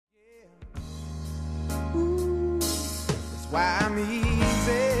why I'm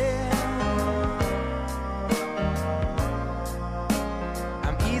easy.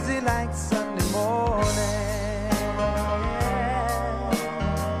 I'm easy like Sunday morning.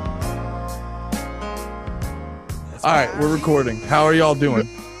 All right, we're recording. How are y'all doing?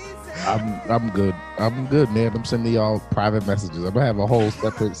 I'm good. I'm good, man. I'm sending y'all private messages. I'm gonna have a whole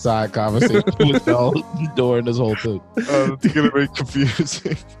separate side conversation with y'all during this whole thing. It's gonna be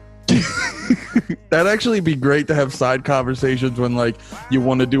confusing. That'd actually be great to have side conversations when, like, you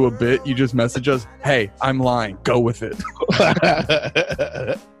want to do a bit. You just message us, "Hey, I'm lying. Go with it."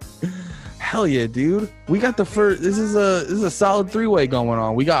 Hell yeah, dude. We got the first. This is a solid three-way going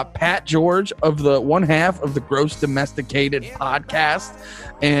on. We got Pat George of the one half of the Gross Domesticated podcast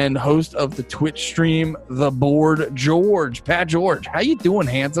and host of the Twitch stream, The Board George. Pat George, how you doing,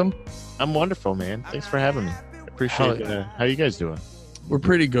 handsome? I'm wonderful, man. Thanks for having me. I appreciate it. How you guys doing? We're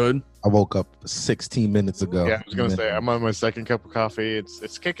pretty good. I woke up 16 minutes ago. Yeah, I was gonna say I'm on my second cup of coffee.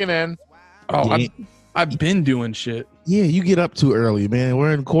 It's kicking in. Oh, Yeah. I've been doing shit. Yeah, you get up too early, man.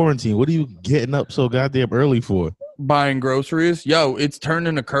 We're in quarantine. What are you getting up so goddamn early for? Buying groceries. Yo, it's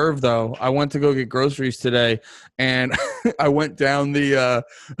turning a curve though. I went to go get groceries today and I went down the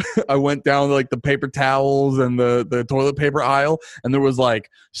like the paper towels and the toilet paper aisle, and there was like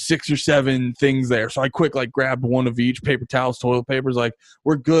 6 or 7 things there. So I quick like grabbed one of each: paper towels, toilet papers. Like,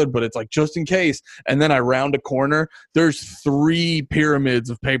 we're good, but it's like just in case. And then I round a corner, there's 3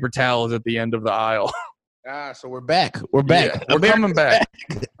 pyramids of paper towels at the end of the aisle. So we're back. We're back. Yeah, we're coming back.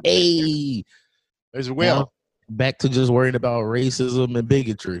 Hey, There's a wheel. Now, back to just worrying about racism and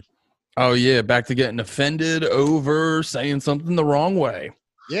bigotry. Oh yeah, back to getting offended over saying something the wrong way.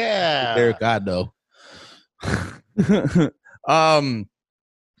 Yeah. Eric, I know.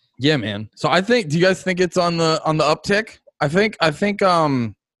 Yeah, man. So I think, do you guys think it's on the uptick? I think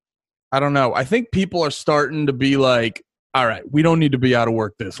I don't know. I think people are starting to be like, all right, we don't need to be out of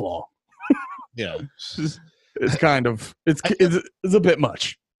work this long. Yeah. It's kind of it's a bit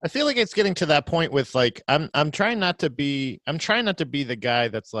much. I feel like it's getting to that point with like I'm trying not to be the guy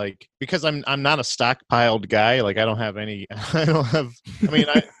that's like, because I'm not a stockpiled guy. Like I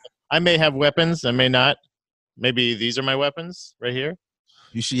may have weapons, I may not. Maybe these are my weapons right here.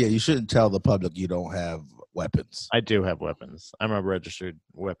 You shouldn't tell the public you don't have weapons. I do have weapons. I'm a registered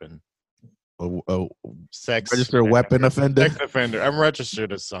weapon. Sex Registered weapon offender. Sex offender. I'm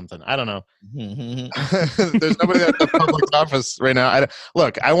registered as something. I don't know. There's nobody at the public office right now.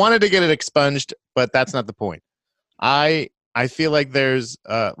 Look, I wanted to get it expunged, but that's not the point. I feel like there's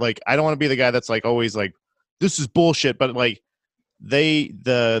like, I don't want to be the guy that's like always like, this is bullshit, but like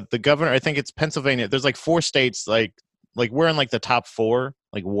the governor, I think it's Pennsylvania. There's like 4 states like we're in like the top 4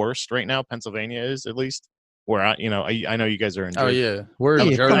 like worst right now. Pennsylvania is, at least. Where I know you guys are in Jersey. Oh yeah, we're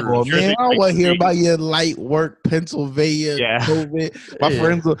in Come on, Jersey. man. I don't want to hear about your light work, Pennsylvania, COVID. My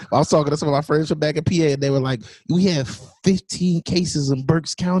friends, I was talking to some of my friends from back in PA, and they were like, "We have 15 cases in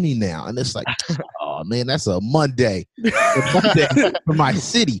Berks County now," and it's like, "Oh man, that's a Monday, for my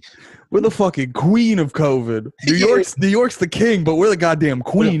city." We're the fucking queen of COVID. New York's the king, but we're the goddamn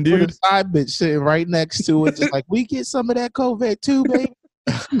queen, With dude. a side bitch sitting right next to it, just like, we get some of that COVID too, baby.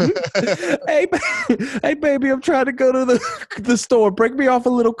 hey baby, I'm trying to go to the store. Break me off a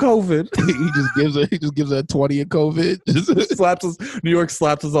little COVID. he just gives her a 20 of COVID. Slaps us. New York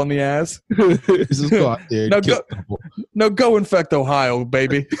slaps us on the ass. Just go out there. Go infect Ohio,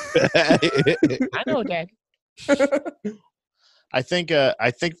 baby. I know that. I think it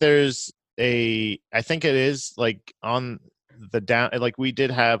is like on the down, like we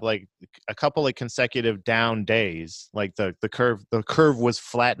did have like a couple of consecutive down days. Like the curve was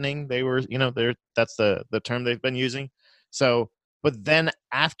flattening. They were, that's the term they've been using. So, but then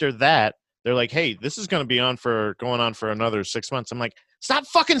after that, they're like, hey, this is going on for another 6 months. I'm like, stop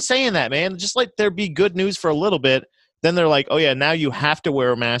fucking saying that, man. Just let there be good news for a little bit. Then they're like, oh yeah, now you have to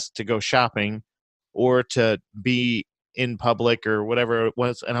wear a mask to go shopping or to be in public or whatever it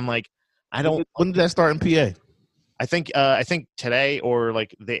was. And I'm like, When did that start in PA? I think today or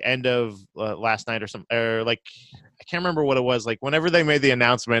like the end of last night or something, or like I can't remember what it was. Like whenever they made the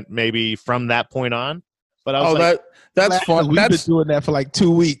announcement, maybe from that point on. But I was that's fun. We've been doing that for like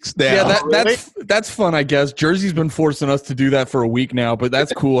 2 weeks now. Yeah, that's fun. I guess Jersey's been forcing us to do that for a week now, but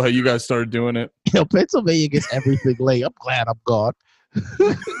that's cool how you guys started doing it. Pennsylvania gets everything late. I'm glad I'm gone.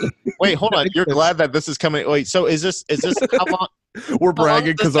 Wait, hold on. You're glad that this is coming. Wait, so is this how long? We're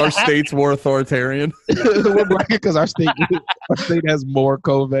bragging because our state's more authoritarian. We're bragging because our state has more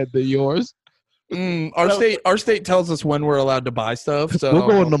COVID than yours. Our state tells us when we're allowed to buy stuff. So we're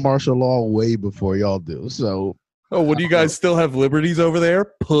going to martial law way before y'all do. So Oh, what do you guys still have liberties over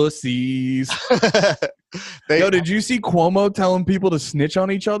there? Pussies. Yo, did you see Cuomo telling people to snitch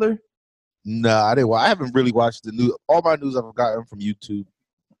on each other? No, I didn't. I haven't really watched the news. All my news I've gotten from YouTube.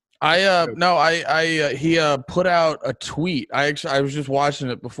 He put out a tweet. I was just watching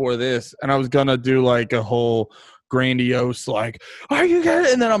it before this, and I was gonna do like a whole grandiose like, are you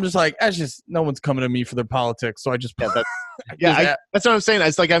guys? And then I'm just like, that's just no one's coming to me for their politics, so I just that's what I'm saying.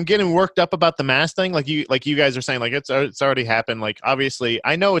 It's like I'm getting worked up about the mask thing. Like you guys are saying, like it's already happened. Like obviously,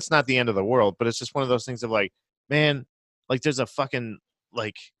 I know it's not the end of the world, but it's just one of those things of like, man, like there's a fucking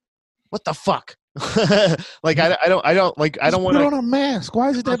like, what the fuck? Like I don't want to put on a mask. Why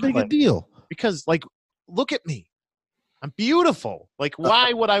is it that big a deal? Because like, look at me. I'm beautiful. Like,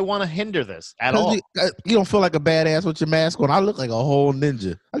 why would I want to hinder this at all? You don't feel like a badass with your mask on. I look like a whole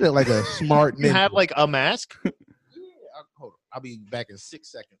ninja. I look like a smart ninja. You have like a mask? Hold on. I'll be back in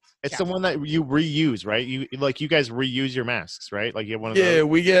 6 seconds. It's the one that you reuse, right? You guys reuse your masks, right? Like you have one of those. Yeah,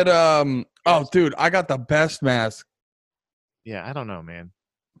 we get oh dude, I got the best mask. Yeah, I don't know, man.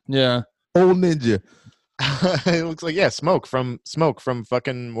 Yeah. Old ninja. It looks like smoke from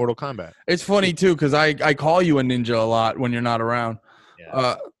fucking Mortal Kombat. It's funny too because I call you a ninja a lot when you're not around.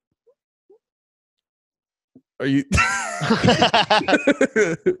 Yeah. Are you?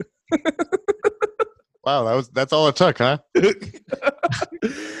 Wow, that's all it took, huh?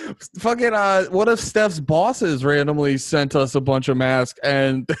 Fucking what if Steph's bosses randomly sent us a bunch of masks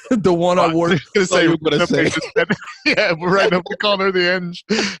and the one I wore? Yeah, randomly called her the Eng.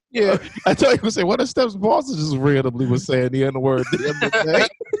 Yeah, I thought you would say, what if Steph's bosses just randomly was saying the N-word?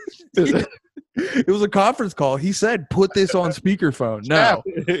 It was a conference call. He said, "Put this on speakerphone." No,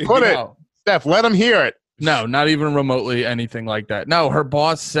 Steph, let him hear it. No, not even remotely anything like that. No, her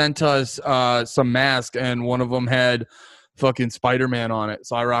boss sent us some masks, and one of them had fucking Spider-Man on it.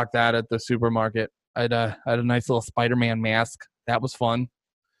 So I rocked that at the supermarket. I had a nice little Spider-Man mask. That was fun.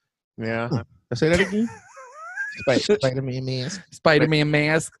 Yeah. I say that again? Spider-Man mask. Spider-Man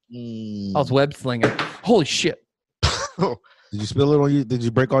mask. I was web slinging. Holy shit. Did you spill it on you? Did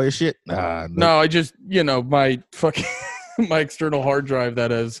you break all your shit? No, I just, my fucking my external hard drive that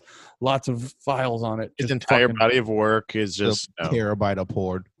has lots of files on it. His entire body of work is just terabyte of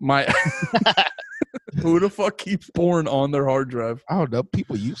porn. Who the fuck keeps porn on their hard drive? I don't know.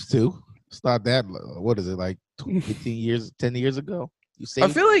 People used to. It's not that. What is it, like 15 years, 10 years ago? I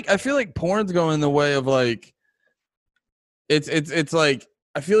feel like porn's going the way of like. It's like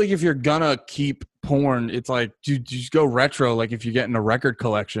I feel like if you're gonna keep porn, it's like dude, just go retro. Like if you're getting a record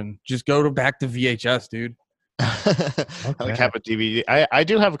collection, just go back to VHS, dude. Okay. I like have a DVD. I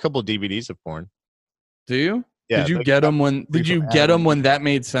do have a couple of DVDs of porn. Do you? Yeah. Did you get them when? Did you get them when that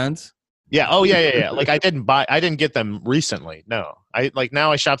made sense? Yeah. Oh yeah. Like I didn't get them recently. No.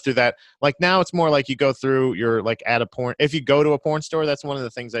 Now I shop through that. Like now it's more like you go through your like at a porn. If you go to a porn store, that's one of the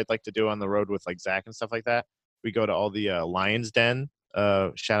things I'd like to do on the road with like Zach and stuff like that. We go to all the Lion's Den.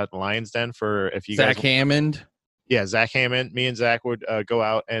 Shout out to Lion's Den for if you Zach Hammond. Yeah, Zach Hammond. Me and Zach would go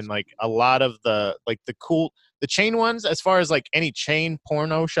out and like a lot of the chain ones. As far as like any chain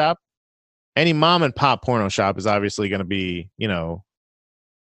porno shop, any mom and pop porno shop is obviously going to be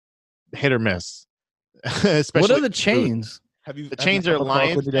hit or miss. Especially what are the chains? The chains are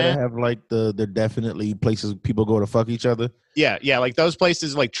Lion's Den. Have like they're definitely places people go to fuck each other. Yeah, like those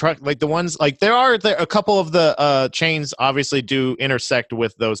places, like truck, like the ones, like there are a couple of the chains obviously do intersect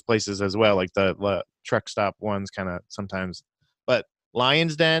with those places as well, like the truck stop ones kind of sometimes. But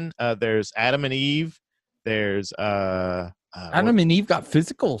Lion's Den, there's Adam and Eve, there's Adam and Eve got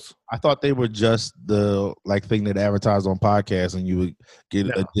physicals. I thought they were just the like thing that advertised on podcasts and you would get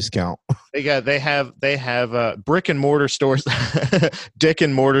a discount. They have brick and mortar stores, dick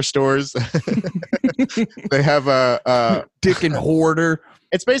and mortar stores. They have a dick and hoarder.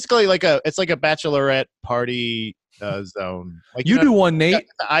 It's basically like a bachelorette party zone. Like you do one, Nate.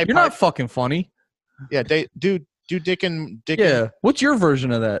 You're not fucking funny. Yeah, do dick and dick. Yeah, what's your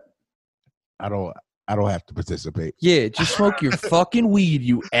version of that? I don't have to participate. Yeah, just smoke your fucking weed,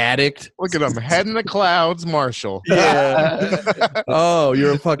 you addict. Look at him, head in the clouds, Marshall. Yeah. Oh,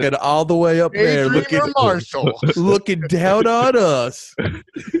 you're fucking all the way up there, looking down on us.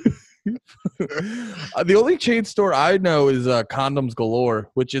 The only chain store I know is Condoms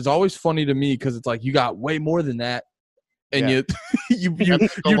Galore, which is always funny to me because it's like you got way more than that, and you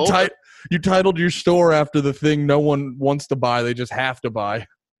titled your store after the thing no one wants to buy; they just have to buy.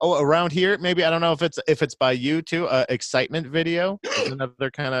 Oh, around here, maybe I don't know if it's by you too. Excitement Video is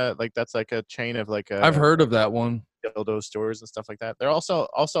another kind of like that's like a chain of like. I've heard of that one. Dildo stores and stuff like that. They're also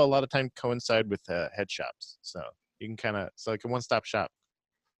a lot of time coincide with head shops, so you can kind of like a one-stop shop.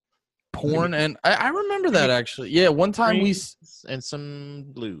 porn, and I remember that actually. Yeah, one time and some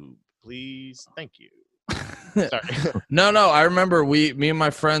blue, please. Thank you. Sorry. No, I remember me and my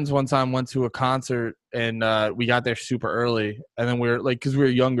friends one time went to a concert, and we got there super early, and then we were like, because we were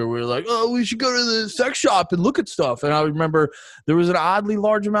younger, we were like, oh, we should go to the sex shop and look at stuff. And I remember there was an oddly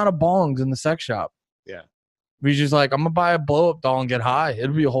large amount of bongs in the sex shop. Yeah. We just like, I'm gonna buy a blow up doll and get high.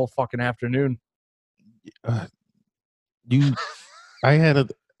 It'll be a whole fucking afternoon. You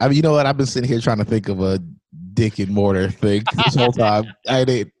know what? I've been sitting here trying to think of a Dick and Mortar thing this whole time.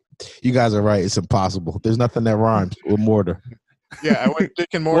 You guys are right. It's impossible. There's nothing that rhymes with mortar. Yeah, I went Dick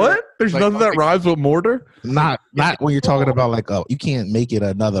and Mortar. What? There's nothing that rhymes with mortar? Not when you're talking about like, you can't make it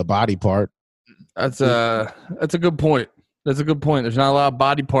another body part. That's a good point. That's a good point. There's not a lot of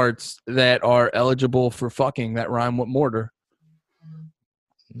body parts that are eligible for fucking that rhyme with mortar.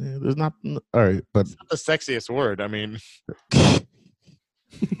 Yeah, there's not. All right, but it's not the sexiest word. I mean,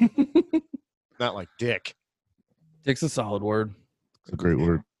 not like dick. Dick's a solid word. It's a great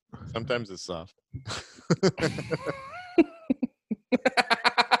word. Sometimes it's soft.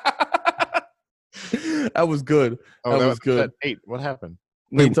 That was good. Oh, that was good. Eight. What happened?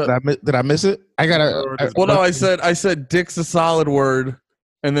 Wait, did I miss it? I gotta. Well, no, I said dick's a solid word,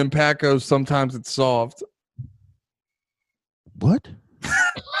 and then Pat goes, sometimes it's soft. What?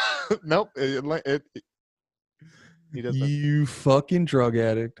 Nope. He doesn't. You fucking drug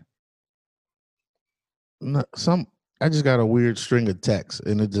addict. No, I just got a weird string of texts,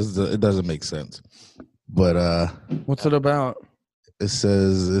 and it doesn't make sense. But what's it about? It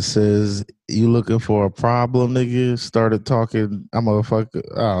says you looking for a problem, nigga? Started talking. I'm a fucker.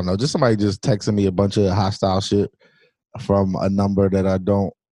 I don't know. Just somebody just texting me a bunch of hostile shit from a number that I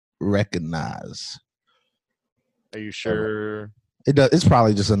don't recognize. Are you sure? It's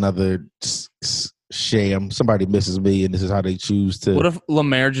probably just another sham. Somebody misses me, and this is how they choose to. What if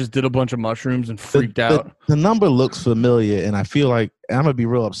Lemaire just did a bunch of mushrooms and freaked out? The number looks familiar, and I feel like I'm gonna be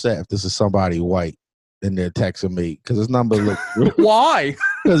real upset if this is somebody white and they're texting me because this number looks. Why?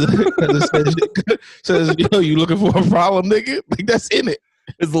 Because it says, yo, you looking for a problem, nigga? Like, that's in it.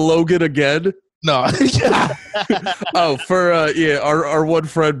 Is Logan again? No. Oh, for our one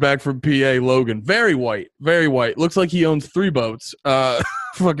friend back from PA, Logan, very white. Looks like he owns 3 boats.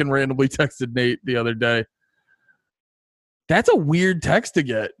 Fucking randomly texted Nate the other day. That's a weird text to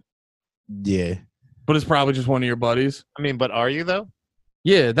get. Yeah, but it's probably just one of your buddies. I mean, but are you though?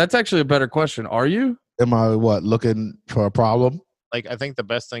 Yeah, that's actually a better question. Are you? Am I looking for a problem? Like, I think the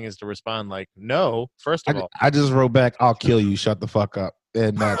best thing is to respond like, no. First of all, I just wrote back, I'll kill you. Shut the fuck up.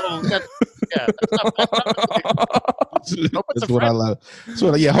 And that's what I love.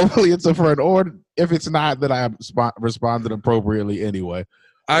 So yeah, hopefully it's a friend, or if it's not, then I responded appropriately anyway.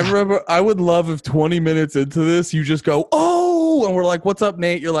 I remember. I would love if 20 minutes into this, you just go, "Oh," and we're like, "What's up,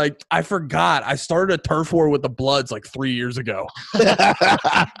 Nate?" You're like, "I forgot. I started a turf war with the Bloods like 3 years ago."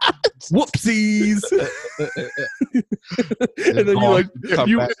 Whoopsies. And then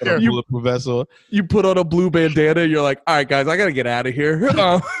you put on a blue bandana. You're like, "All right, guys, I gotta get out of here."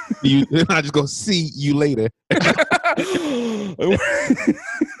 I just go, see you later.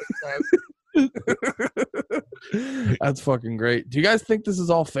 That's fucking great. Do you guys think this is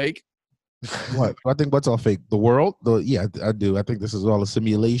all fake? What? I think what's all fake? The world? Yeah, I do. I think this is all a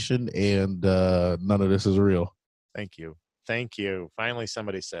simulation, and none of this is real. Thank you. Finally,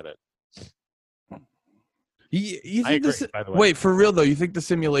 somebody said it. You think I agree, by the way. Wait, for real though? You think the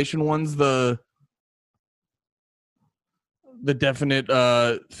simulation one's the definite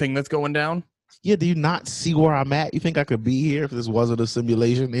thing that's going down? Yeah, do you not see where I'm at? You think I could be here if this wasn't a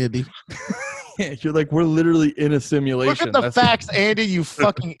simulation, Andy? Yeah, you're like, we're literally in a simulation. Look at the facts, Andy, you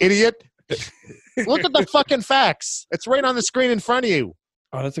fucking idiot. Look at the fucking facts. It's right on the screen in front of you.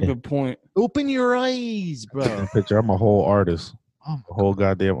 Oh, that's a good point. Open your eyes, bro. Picture, I'm a whole artist. I'm a whole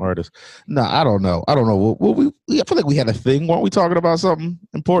goddamn artist. No, I don't know. I feel like we had a thing. Weren't we talking about something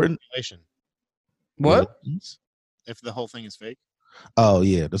important? What? If the whole thing is fake? Oh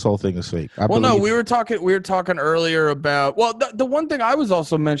yeah, this whole thing is fake. No, we were talking earlier about. Well, the one thing I was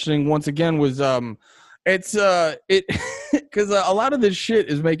also mentioning once again was it's because a lot of this shit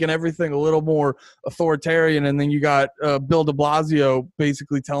is making everything a little more authoritarian, and then you got Bill de Blasio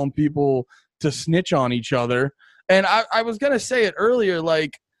basically telling people to snitch on each other. And I was gonna say it earlier,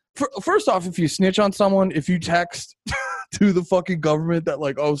 like first off, if you snitch on someone, if you text to the fucking government that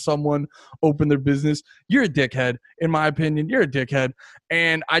like, oh, someone opened their business, you're a dickhead. In my opinion, you're a dickhead.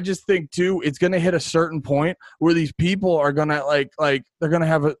 And I just think too, it's gonna hit a certain point where these people are gonna like they're gonna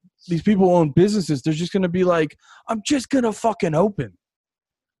have these people who own businesses. They're just gonna be like, I'm just gonna fucking open.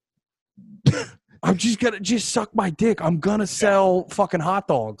 I'm just gonna just suck my dick. I'm gonna sell fucking hot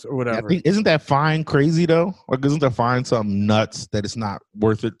dogs or whatever. I think, isn't that fine crazy though? Like, isn't that fine something nuts that it's not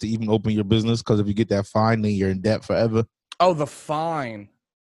worth it to even open your business? Because if you get that fine, then you're in debt forever. Oh, the fine.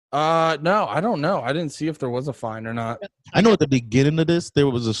 No, I don't know. I didn't see if there was a fine or not. I know at the beginning of this, there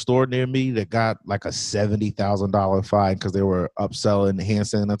was a store near me that got like a $70,000 fine because they were upselling hand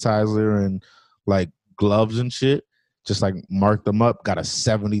sanitizer and like gloves and shit. Just like marked them up, got a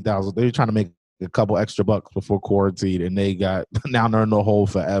 $70,000. They were trying to make a couple extra bucks before quarantine, and they got now they're in the hole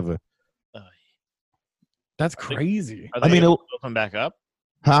forever. That's crazy. Are they able to open back up?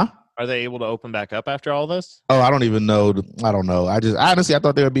 Huh? Are they able to open back up after all this? Oh, I don't even know. I don't know. Honestly, I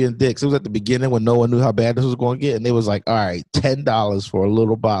thought they were being dicks. It was at the beginning when no one knew how bad this was going to get, and they was like, "All right, $10 for a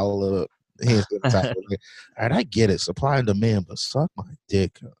little bottle of hand sanitizer." All right, I get it, supply and demand, but suck my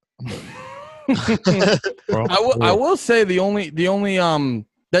dick. Bro, I will say the only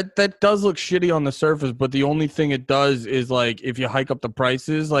that does look shitty on the surface, but the only thing it does is like if you hike up the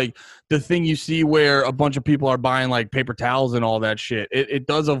prices, like the thing you see where a bunch of people are buying like paper towels and all that shit, it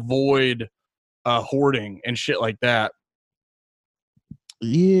does avoid hoarding and shit like that.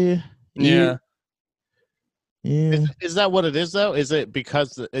 Yeah. Is that what it is though? Is it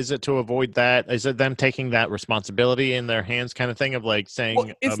to avoid that? Is it them taking that responsibility in their hands, kind of thing, of like saying, well,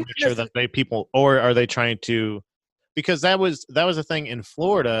 make sure that people, or are they trying to? Because that was a thing in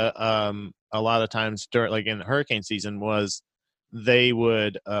Florida. A lot of times during, like in hurricane season, was they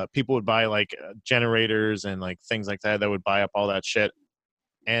would people would buy like generators and like things like that. They would buy up all that shit,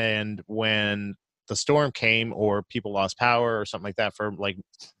 and when the storm came or people lost power or something like that for like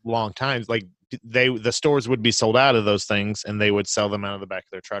long times, like the stores would be sold out of those things, and they would sell them out of the back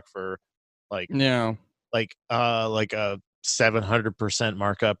of their truck for like a 700%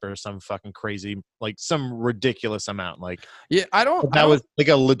 markup or some fucking crazy, like some ridiculous amount. Like, yeah, that was like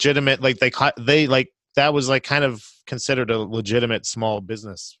a legitimate, like they like that was like kind of considered a legitimate small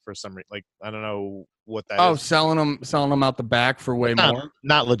business for some reason. Like, I don't know what that is. Oh, selling them out the back for way more.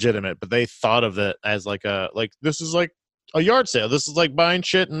 Not legitimate, but they thought of it as like this is like a yard sale. This is like buying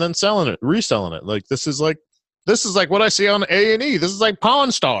shit and then selling it, reselling it. Like this is like what I see on A&E. This is like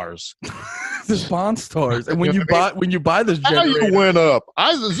Pawn Stars. This Pawn Stars. And when you buy this generator, you went up.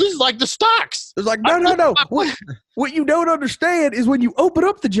 This is like the stocks. It's like no. What you don't understand is when you open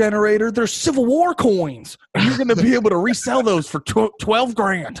up the generator, there's Civil War coins, and you're going to be able to resell those for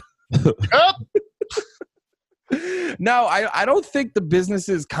 $12,000. Yep. No, I don't think the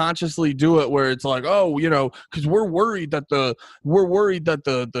businesses consciously do it where it's like, oh, because we're worried that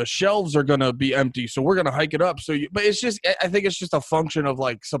the shelves are gonna be empty, so we're gonna hike it up. But it's just, I think it's just a function of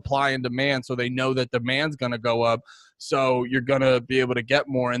like supply and demand, so they know that demand's gonna go up, so you're gonna be able to get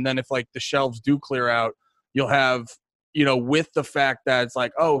more. And then if like the shelves do clear out, you'll have, with the fact that it's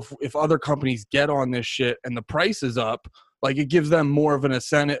like, oh, if other companies get on this shit and the price is up, like it gives them more of an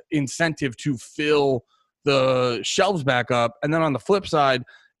incentive to fill the shelves back up. And then on the flip side,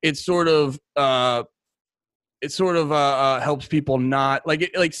 it sort of helps people not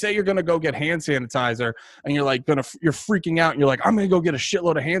like say you're gonna go get hand sanitizer and you're like you're freaking out and you're like, I'm gonna go get a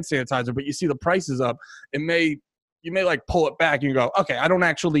shitload of hand sanitizer, but you see the prices up, you may like pull it back and you go, okay, I don't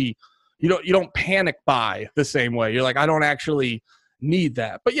actually, you don't panic buy the same way. You're like, I don't actually need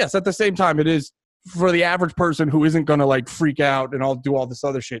that. But yes, at the same time, it is for the average person who isn't going to like freak out and I'll do all this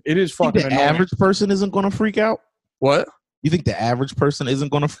other shit. It is fucking annoying. The average person isn't going to freak out? What? You think the average person isn't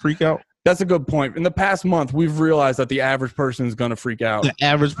going to freak out? That's a good point. In the past month, we've realized that the average person is going to freak out. The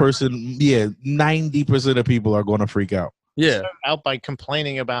average person, 90% of people are going to freak out. Yeah. Started out by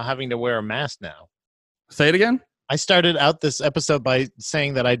complaining about having to wear a mask now. Say it again? I started out this episode by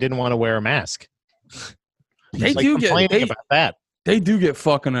saying that I didn't want to wear a mask. They do complaining about that. They do get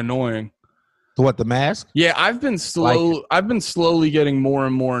fucking annoying. What, the mask? Yeah, I've been slowly getting more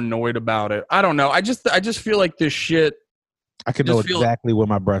and more annoyed about it. I don't know. I just feel like this shit. I can know exactly where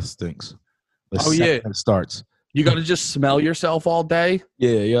my breath stinks. It starts. You got to just smell yourself all day.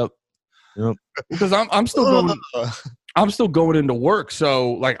 Yeah. Yep. Because I'm still going into work,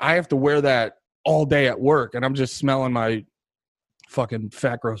 so like I have to wear that all day at work, and I'm just smelling my fucking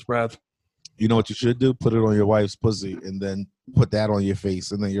fat gross breath. You know what you should do? Put it on your wife's pussy, and then put that on your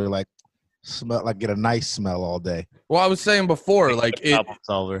face, and then you're like. Get a nice smell all day. Well, I was saying before, like problem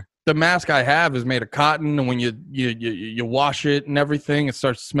solver. The mask I have is made of cotton, and when you wash it and everything, it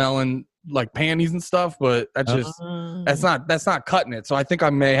starts smelling like panties and stuff. But that's not cutting it. So I think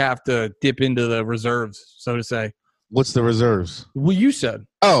I may have to dip into the reserves, so to say. What's the reserves? Well, you said.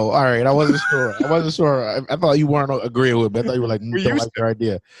 Oh, all right. I wasn't sure. I thought you weren't agreeing with me. I thought you were like, don't like your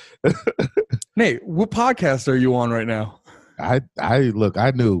idea. Nate, what podcast are you on right now? I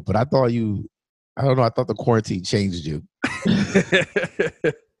knew, but I thought you I don't know. I thought the quarantine changed you. When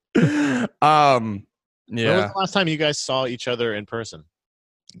was Yeah. the last time you guys saw each other in person?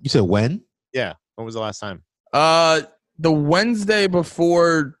 You said when? Yeah. When was the last time? The Wednesday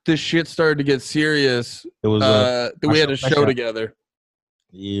before this shit started to get serious, It was we had a show together.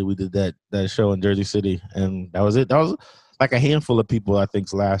 Yeah, we did that show in Jersey City, and that was it. That was like a handful of people, I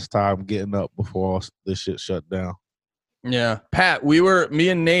think, last time getting up before all this shit shut down. Yeah, Pat, me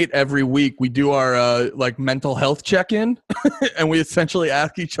and Nate every week we do our like mental health check-in, and we essentially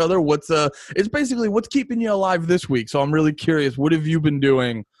ask each other it's basically what's keeping you alive this week. So I'm really curious, what have you been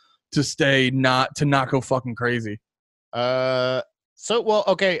doing to not go fucking crazy? Okay.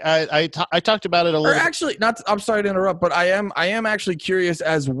 I talked about it a little. Or actually, I'm sorry to interrupt, but I am actually curious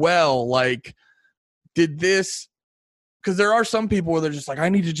as well. Like, did this? Because there are some people where they're just like, I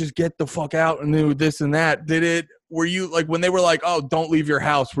need to just get the fuck out and do this and that. Were you like, when they were like, oh, don't leave your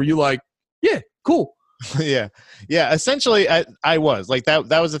house, were you like, yeah, cool? Yeah. Essentially, I was like that.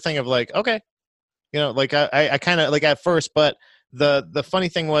 That was the thing of like, okay, like I kind of like at first, but the funny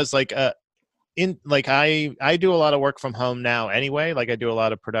thing was like, I do a lot of work from home now anyway. Like I do a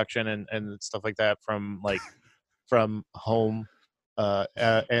lot of production and stuff like that from home.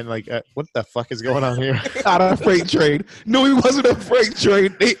 And like, what the fuck is going on here? Not a freight train. No, he wasn't a freight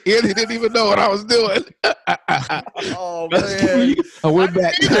train. He didn't even know what I was doing. Oh man! I went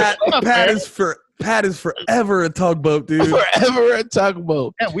back. Pat is forever a tugboat, dude. Forever a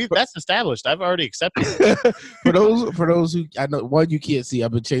tugboat. Yeah, that's established. I've already accepted. For those who I know, one you can't see. I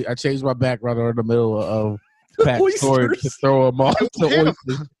changed my background in the middle of Pat's story to throw him off the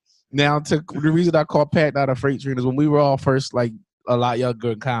oysters. Now, the reason I call Pat not a freight train is when we were all first like a lot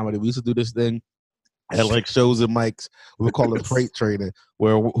younger in comedy, we used to do this thing at like shows and mics. We would call it freight training,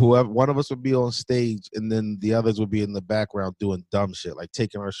 where whoever one of us would be on stage and then the others would be in the background doing dumb shit, like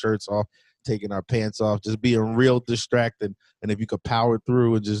taking our shirts off, taking our pants off, just being real distracted. And if you could power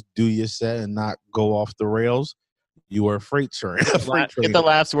through and just do your set and not go off the rails, you were a freight train. Get the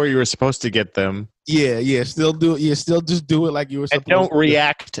laughs where you were supposed to get them. Yeah. Still do it. Yeah, still just do it like you were supposed to. And don't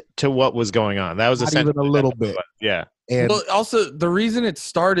react to what was going on. That was not even a little bit. Yeah. And well, also the reason it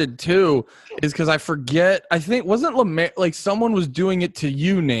started too is because I think wasn't Lemaire, like someone was doing it to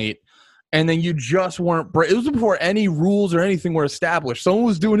you, Nate, and then you just weren't it was before any rules or anything were established. Someone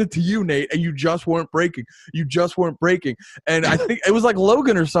was doing it to you, Nate, and you just weren't breaking. And I think it was like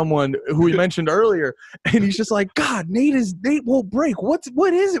Logan or someone who we mentioned earlier, and he's just like, God, Nate won't break. What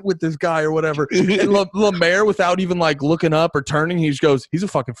is it with this guy or whatever? And Lemaire, without even like looking up or turning, he just goes, he's a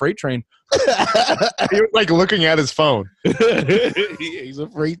fucking freight train. He was like looking at his phone. He's a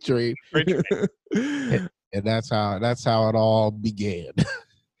freight train. And that's how it all began.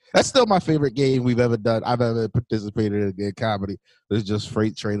 That's still my favorite game we've ever done. I've ever participated in comedy. It's just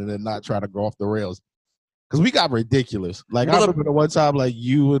freight training and not trying to go off the rails. Because we got ridiculous. Like I remember the one time, like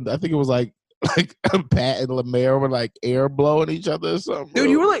you and I think it was like Pat and Lemaire were like air blowing each other or something. Dude,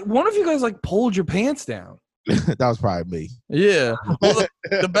 you were like one of you guys like pulled your pants down. That was probably me. Yeah. Well,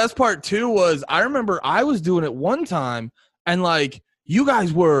 the best part too was I remember I was doing it one time and like you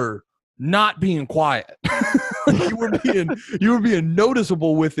guys were not being quiet. Like, you were being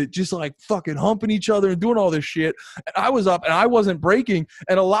noticeable with it, just like fucking humping each other and doing all this shit. And I was up and I wasn't breaking.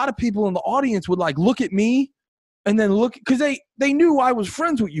 And a lot of people in the audience would like look at me and then look because they knew I was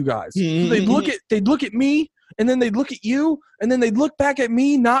friends with you guys. So they'd look at me and then they'd look at you and then they'd look back at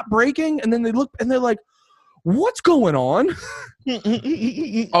me not breaking and then they'd look and they're like, what's going on?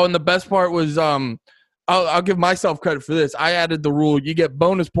 Oh, and the best part was I'll give myself credit for this. I added the rule: you get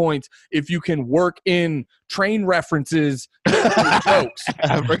bonus points if you can work in train references to jokes.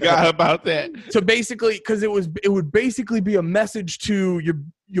 I forgot about that. So basically, because it would basically be a message to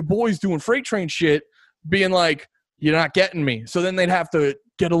your boys doing freight train shit, being like, "You're not getting me." So then they'd have to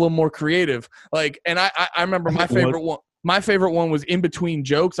get a little more creative. Like, and I remember my favorite one. My favorite one was in between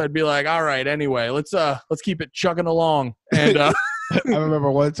jokes. I'd be like, "All right, anyway, let's keep it chugging along." And I remember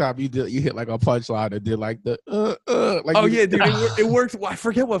one time you hit like a punchline and did like the like. Oh yeah, dude, it worked. I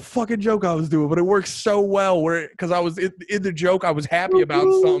forget what fucking joke I was doing, but it worked so well. Because I was in the joke, I was happy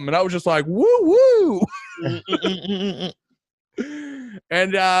about something, and I was just like, "Woo woo!"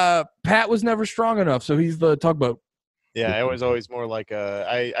 And Pat was never strong enough, so he's the tugboat. Yeah, it was always more like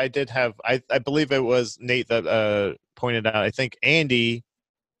I believe it was Nate that pointed out. I think Andy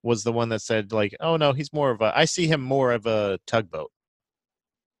was the one that said like, "Oh no, he's more of I see him more of a tugboat."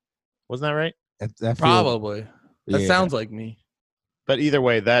 Wasn't that right? Probably. That sounds like me. But either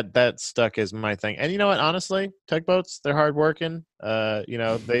way, that stuck as my thing. And you know what? Honestly, tugboats, they're hardworking.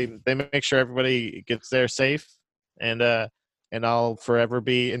 They make sure everybody gets there safe. And and I'll forever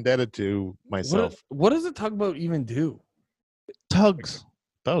be indebted to myself. What does a tugboat even do? Tugs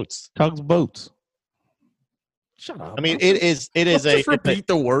Boats. boats. Shut up. I mean, it is Just repeat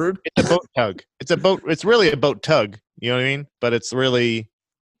the word. It's a boat tug. It's a boat. It's really a boat tug. You know what I mean? But it's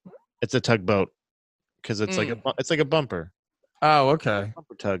a tugboat because it's like a bumper. Oh, okay.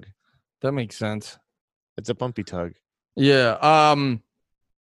 Bumper tug. That makes sense. It's a bumpy tug. Yeah. I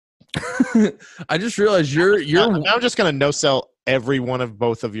just realized you're. Now I'm just gonna no sell every one of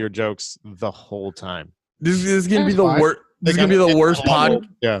both of your jokes the whole time. This is gonna be the worst. This is gonna be the worst pod.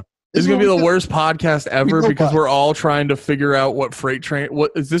 Yeah. This is gonna be the worst podcast ever because we're all trying to figure out what freight train.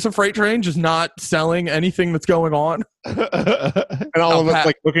 What is this? A freight train just not selling anything that's going on? And all of us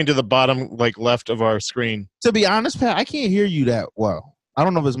like looking to the bottom, like left of our screen. To be honest, Pat, I can't hear you that well. I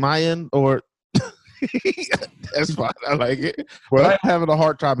don't know if it's my end or. That's fine. I like it. But I'm having a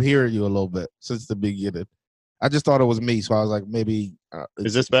hard time hearing you a little bit since the beginning. I just thought it was me, so I was like, maybe.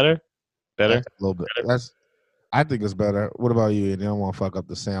 Is this better? Better? A little bit. I think it's better. What about you? And I don't want to fuck up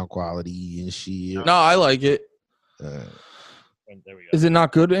the sound quality and shit. No, I like it. There we go. Is it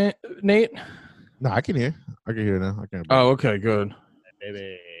not good, Nate? No, I can hear. I can hear now. I can hear. Oh, okay, good.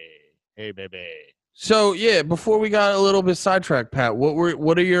 Hey, baby. So yeah, before we got a little bit sidetracked, Pat,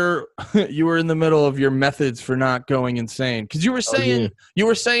 what are your you were in the middle of your methods for not going insane? Because you were saying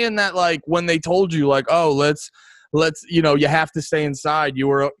that like when they told you like, oh, let's you have to stay inside. You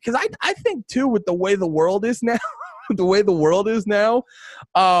were because I think too with the way the world is now,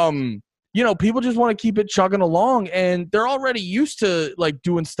 people just want to keep it chugging along, and they're already used to like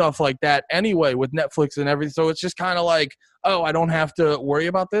doing stuff like that anyway with Netflix and everything. So it's just kind of like, oh, I don't have to worry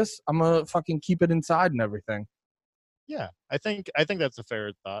about this. I'm gonna fucking keep it inside and everything. Yeah, I think that's a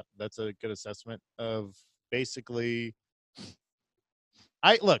fair thought. That's a good assessment of basically.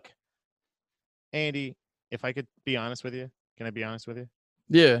 Look, Andy, if I could be honest with you, can I be honest with you?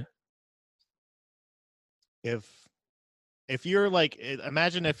 Yeah. If you're like,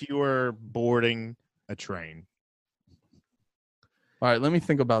 imagine if you were boarding a train. All right, let me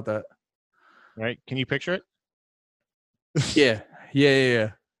think about that. Right? Can you picture it? Yeah.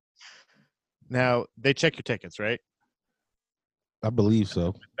 Now they check your tickets, right? I believe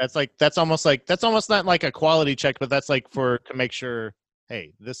so. That's almost not like a quality check, but that's like to make sure,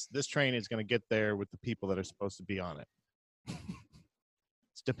 hey, this train is going to get there with the people that are supposed to be on it.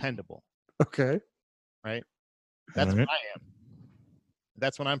 It's dependable. Okay. Right? That's what I am.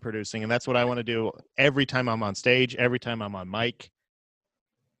 That's what I'm producing, and that's what I want to do every time I'm on stage, every time I'm on mic.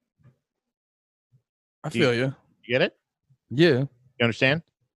 I feel you. You get it? Yeah. You understand?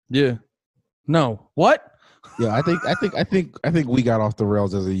 Yeah. No. What? Yeah, I think we got off the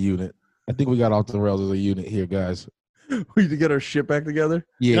rails as a unit. I think we got off the rails as a unit here, guys. We need to get our shit back together.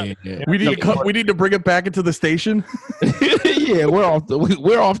 Yeah. We need to bring it back into the station. Yeah, we're off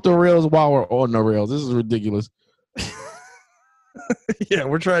the rails while we're on the rails. This is ridiculous. Yeah,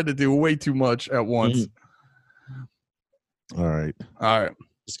 we're trying to do way too much at once. All right.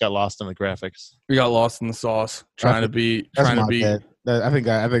 Just got lost in the graphics. We got lost in the sauce. Bad. I think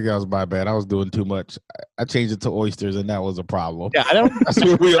that was my bad. I was doing too much. I changed it to oysters, and that was a problem. Yeah, I don't.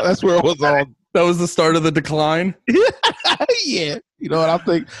 That's where it was all. That was the start of the decline. Yeah. You know what?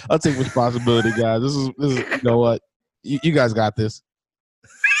 I'll take responsibility, guys. This is you know what? You guys got this.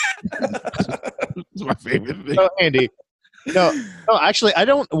 It's my favorite thing. Oh, Andy. No, actually, I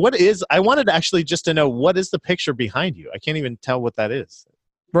don't. I wanted actually just to know what is the picture behind you. I can't even tell what that is.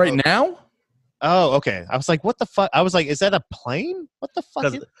 Right now? Oh, okay. I was like, what the fuck? I was like, is that a plane? What the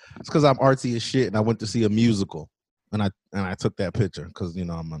fuck? It's because I'm artsy as shit, and I went to see a musical, and I took that picture because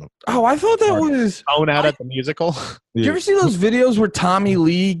I'm on a. Oh, I thought that was phone out at the musical. Do you ever see those videos where Tommy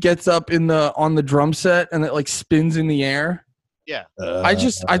Lee gets up on the drum set and it like spins in the air? Yeah. I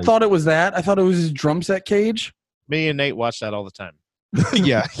thought it was that. I thought it was his drum set cage. Me and Nate watch that all the time.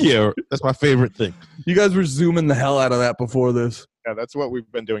 Yeah, that's my favorite thing. You guys were zooming the hell out of that before this. Yeah, that's what we've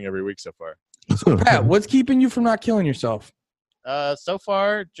been doing every week so far. So, Pat, what's keeping you from not killing yourself? So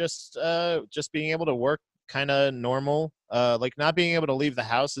far, just being able to work kind of normal. Like not being able to leave the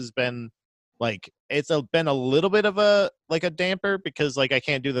house has been like been a little bit of a damper because like I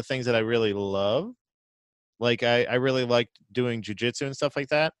can't do the things that I really love. Like I really like doing jujitsu and stuff like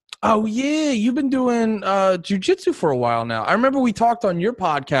that. Oh yeah, you've been doing jujitsu for a while now. I remember we talked on your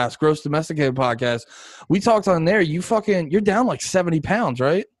podcast, Gross Domesticated Podcast. We talked on there. You're down like 70 pounds,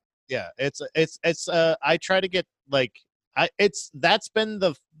 right? Yeah, it's I try to get that's been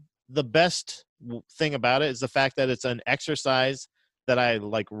the best thing about it is the fact that it's an exercise that I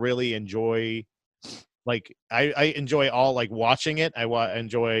like really enjoy. Like I enjoy all like watching it. I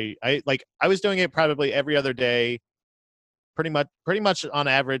was doing it probably every other day pretty much on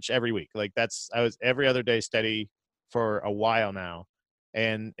average every week. Like I was every other day steady for a while now,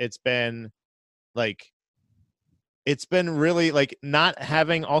 and it's been really like not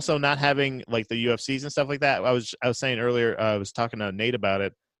having like the UFCs and stuff like that. I was saying earlier, I was talking to Nate about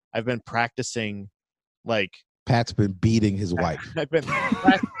it. I've been practicing like. Pat's been beating his wife. I've been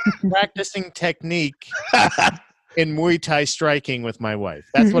practicing technique in Muay Thai striking with my wife.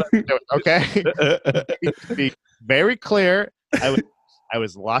 That's what I'm doing. Okay, to be very clear, I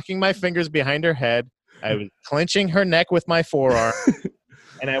was locking my fingers behind her head. I was clenching her neck with my forearm,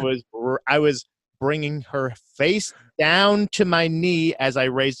 and I was bringing her face down to my knee as I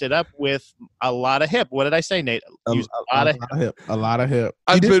raised it up with a lot of hip. What did I say, Nate? A lot of hip. A lot of hip.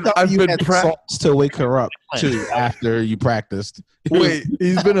 I've been salts to wake her up too after you practiced. Wait,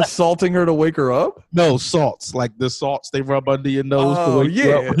 he's been assaulting her to wake her up? No, salts, like the salts they rub under your nose to wake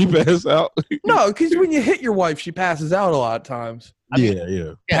you up when you pass out. No, because when you hit your wife, she passes out a lot of times.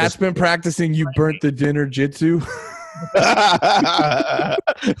 Yeah. Pat's been practicing you burnt the dinner jitsu.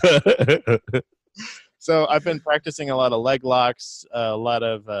 So I've been practicing a lot of leg locks, a lot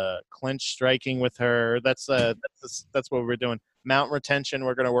of clinch striking with her. That's what we're doing. Mount retention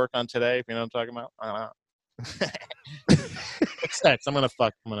we're going to work on today. If you know what I'm talking about. What's next? I'm gonna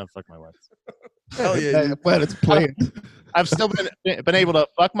fuck my wife. Hell yeah, but it's planned. I've still been able to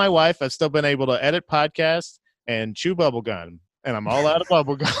fuck my wife. I've still been able to edit podcasts and chew bubble gum. And I'm all out of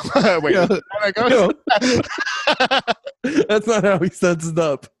bubble gum. Wait, that's not how he sets it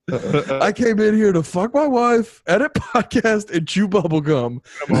up. I came in here to fuck my wife, edit podcast, and chew bubble gum.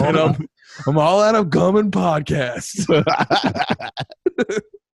 And I'm all out of gum and podcasts.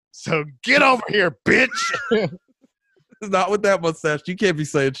 So get over here, bitch. Not with that mustache. You can't be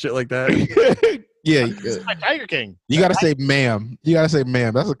saying shit like that. Yeah, my Tiger King. You gotta say, "Ma'am." You gotta say,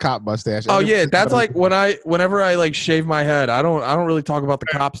 "Ma'am." That's a cop mustache. Oh yeah, that's like whenever I like shave my head. I don't really talk about the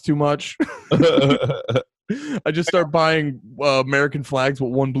cops too much. I just start buying American flags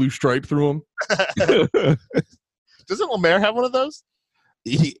with one blue stripe through them. Doesn't Lemaire have one of those?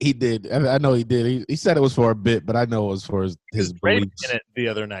 He did. I know he did. He said it was for a bit, but I know it was for his beliefs. In it the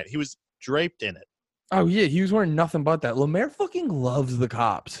other night. He was draped in it. Oh, yeah, he was wearing nothing but that. Lemaire fucking loves the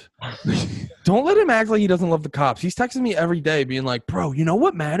cops. Don't let him act like he doesn't love the cops. He's texting me every day being like, bro, you know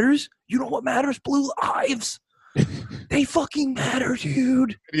what matters? You know what matters? Blue lives. They fucking matter,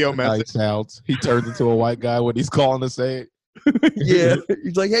 dude. Video message. Sounds. He turns into a white guy when he's calling to say it. Yeah.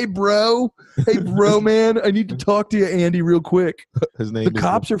 He's like, hey, bro. Hey, bro, man. I need to talk to you, Andy, real quick. His name. The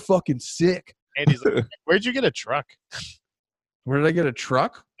cops are fucking sick. Andy's like, where'd you get a truck? Where did I get a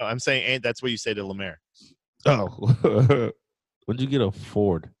truck? Oh, I'm saying that's what you say to Lemaire. Oh. When'd you get a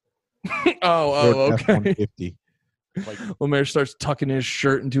Ford? Oh, okay. F-150. Like, Lemaire starts tucking his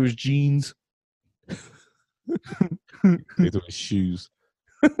shirt into his jeans. Into his shoes.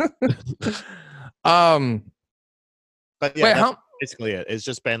 But yeah, wait, that's basically it. It's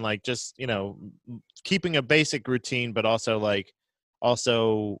just been like keeping a basic routine, but also like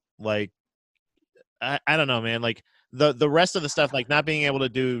I don't know, man. Like the rest of the stuff, like not being able to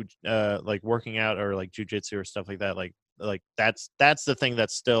do like working out or like jujitsu or stuff like that, like that's the thing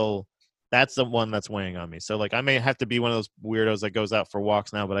that's the one that's weighing on me. So like I may have to be one of those weirdos that goes out for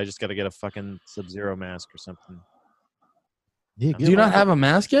walks now, but I just got to get a fucking Sub-Zero mask or something. Yeah, do you not have a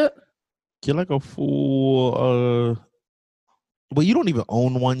mask yet? Get like a full well, you don't even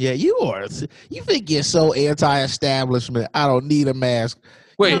own one yet. You think you're so anti-establishment. I don't need a mask.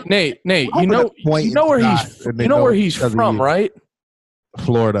 Wait, Nate, you know where he's from, right?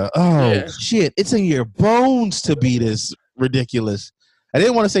 Florida. Oh, yeah. Shit. It's in your bones to be this ridiculous. I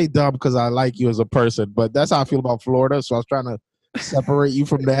didn't want to say dumb because I like you as a person, but that's how I feel about Florida. So I was trying to separate you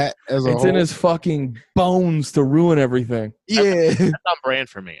from that as a It's whole. in his fucking bones to ruin everything. Yeah. That's on brand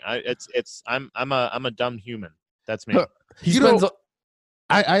for me. I'm a dumb human. That's me.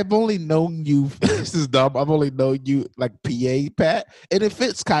 I've only known you. This is dumb. I've only known you like PA, Pat, and it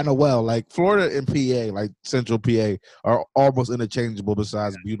fits kind of well. Like Florida and PA, like Central PA, are almost interchangeable.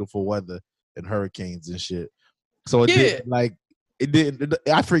 Besides beautiful weather and hurricanes and shit. So it didn't.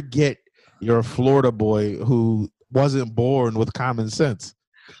 I forget you're a Florida boy who wasn't born with common sense.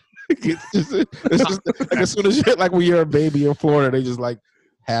 It's just like as soon as when you're a baby in Florida, they just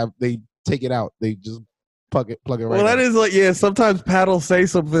they take it out. They just plug it right. Well, that is like, yeah, sometimes Pat will say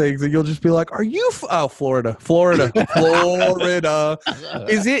some things and you'll just be like, are you Florida. Florida.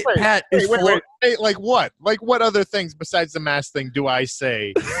 Is it, Pat? Wait, like what? Like what other things besides the mask thing do I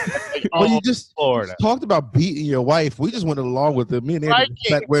say? Well, you just Florida. Talked about beating your wife. We just went along with it. Me and Andy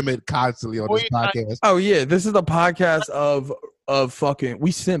respect women constantly on this podcast. Oh, yeah. This is the podcast of of fucking.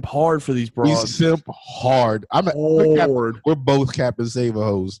 We simp hard for these We broads. simp hard. Hard. We're both Captain Save a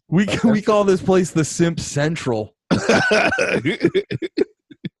hoes. We call this place the Simp Central.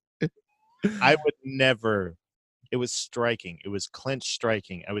 I would never. It was striking. It was clinch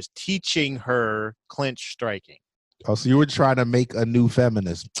striking. I was teaching her clinch striking. Oh, so you were trying to make a new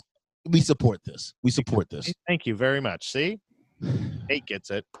feminist. We support this. We support this. Thank you very much. See? Nate gets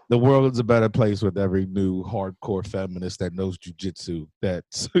it. The world is a better place with every new hardcore feminist that knows jujitsu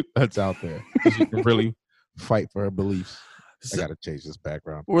that's out there. She can really fight for her beliefs. I gotta change this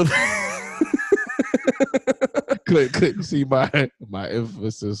background. Couldn't see my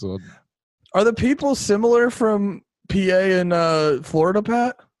emphasis on. Are the people similar from PA and Florida,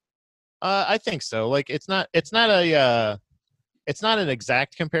 Pat? I think so. Like it's not an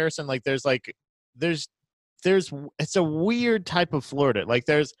exact comparison. Like there's it's a weird type of Florida. Like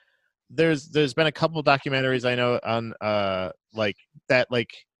there's been a couple documentaries I know on like that,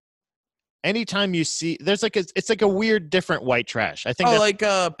 like anytime you see there's like it's like a weird different white trash. I think like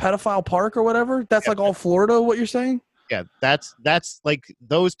Pedophile Park or whatever. That's like all Florida, what you're saying? Yeah, that's like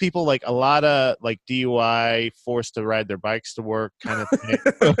those people, like a lot of like DUI, forced to ride their bikes to work kind of thing.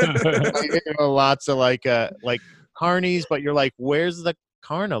 Lots of like carnies, but you're like, where's the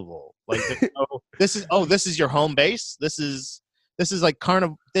carnival? Like this is your home base. This is like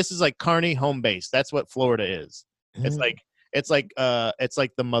carny home base. That's what Florida is. It's like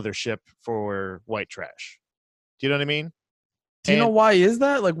the mothership for white trash. Do you know what I mean? Do you know why is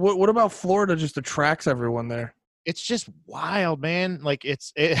that? Like what about Florida just attracts everyone there? It's just wild, man. Like I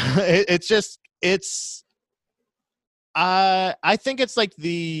think it's like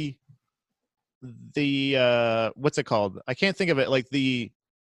the what's it called? I can't think of it.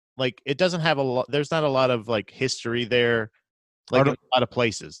 Like it doesn't have a lot. There's not a lot of like history there, like in a lot of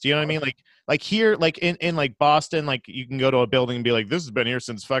places. Do you know what I mean? Like here, like in like Boston, like you can go to a building and be like, this has been here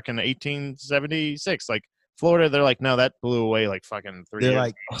since fucking 1876. Like Florida, they're like, no, that blew away like fucking 3 years. They're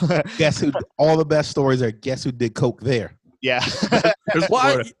like, guess who? All the best stories are guess who did coke there. Yeah.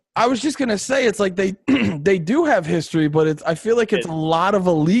 Well, I was just gonna say it's like they do have history, but I feel like it's a lot of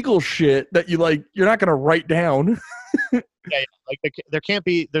illegal shit that you're not gonna write down. Yeah, like there can't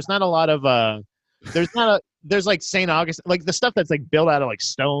be. There's not a lot of. There's like St. Augustine, like the stuff that's like built out of like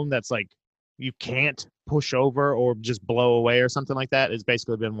stone that's like you can't push over or just blow away or something like that. It's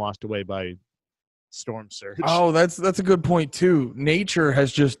basically been washed away by storm surge. Oh, that's a good point too. Nature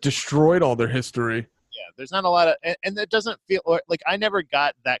has just destroyed all their history. Yeah, there's not a lot of, and it doesn't feel like I never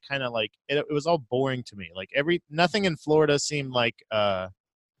got that kind of like it was all boring to me. Like nothing in Florida seemed like it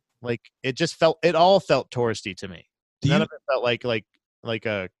all felt touristy to me. None of it felt like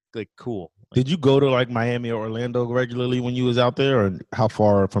cool. Did you go to like Miami or Orlando regularly when you was out there, or how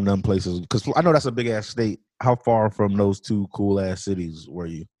far from them places? Because I know that's a big ass state. How far from those two cool ass cities were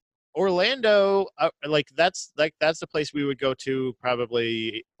you? Orlando, that's the place we would go to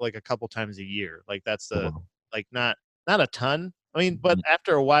probably like a couple times a year. Like that's like not a ton. I mean, but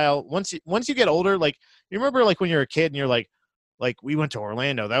after a while, once you get older, like you remember like when you're a kid and you're like we went to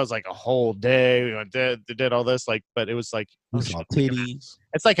Orlando. That was like a whole day. We went did all this but it was like titties.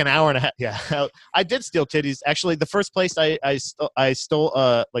 It's like an hour and a half. Yeah, I did steal titties. Actually, the first place I stole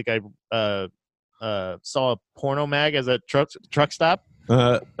saw a porno mag as a truck stop.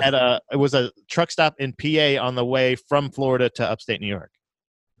 It was a truck stop in PA on the way from Florida to upstate New York.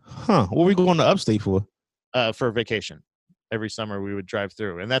 Huh? What were we going to upstate for? For vacation. Every summer we would drive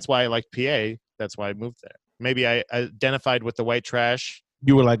through, and that's why I liked PA. That's why I moved there. Maybe I identified with the white trash.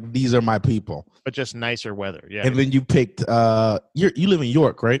 You were like, these are my people, but just nicer weather. Yeah. And then you picked. You live in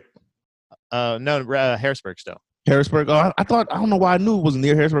York, right? No, Harrisburg still. Harrisburg. Oh, I don't know why I knew it was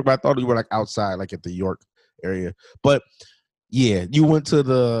near Harrisburg, but I thought you were like outside, like at the York area. But yeah, you went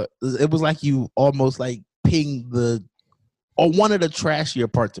to it was like you almost like pinged one of the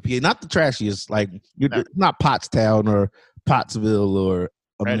trashier parts of PA. Not the trashiest, like not Pottstown or Pottsville or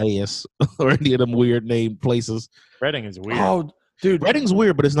Emmaus or any of them weird named places. Reading is weird. Oh, dude. Reading's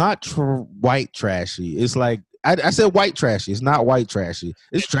weird, but it's not white trashy. It's like, I said white trashy. It's not white trashy.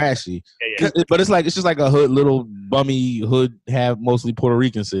 It's trashy. Yeah. But it's just like a little bummy hood, have mostly Puerto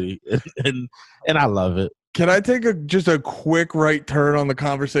Rican city. and I love it. Can I take just a quick right turn on the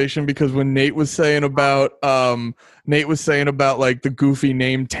conversation? Because when Nate was saying about like the goofy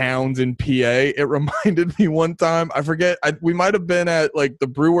name towns in PA, it reminded me one time, I forget, we might have been at like the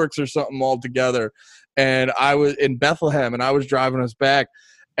Brewworks or something all together, and I was in Bethlehem and I was driving us back,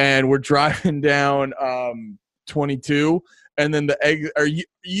 and we're driving down 22, and then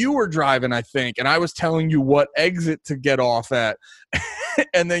you were driving, I think, and I was telling you what exit to get off at,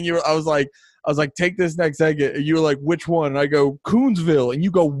 and then I was like, I was like, take this next exit. And you were like, which one? And I go, Coonsville. And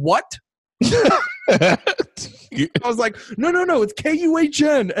you go, what? I was like, no, it's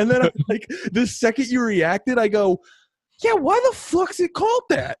Kuhn. And then like the second you reacted, I go, yeah, why the fuck's it called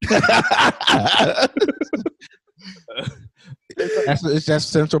that? It's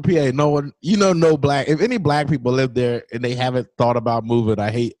just Central PA. No one, no black. If any black people live there and they haven't thought about moving,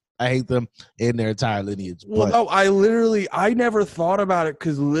 I hate them in their entire lineage. Well, no, I never thought about it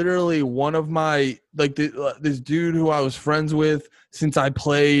because literally one of my this dude who I was friends with since I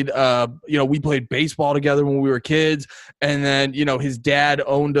played, we played baseball together when we were kids, and then his dad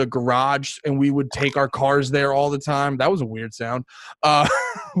owned a garage and we would take our cars there all the time. That was a weird sound,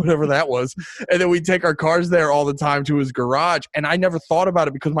 whatever that was, and then we'd take our cars there all the time to his garage, and I never thought about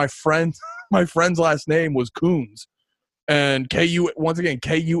it because my friend's last name was Coons. And once again,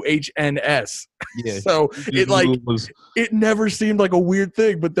 Kuhns. Yeah. So it never seemed like a weird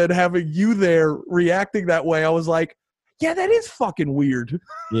thing, but then having you there reacting that way, I was like, yeah, that is fucking weird.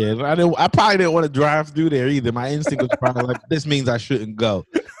 Yeah, I probably didn't want to drive through there either. My instinct was probably like, this means I shouldn't go.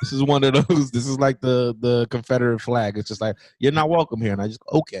 This is one of those. This is like the Confederate flag. It's just like, you're not welcome here, and I just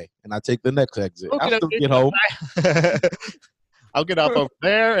okay, and I take the next exit. I'll still get home. I'll get off over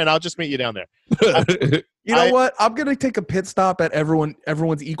there, and I'll just meet you down there. You know what? I'm gonna take a pit stop at everyone's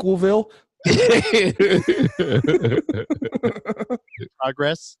Equalville.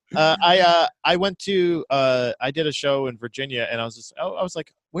 Progress. I went to I did a show in Virginia, and I was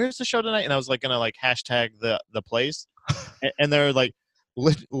like, where's the show tonight? And I was like gonna like hashtag the place, and they're like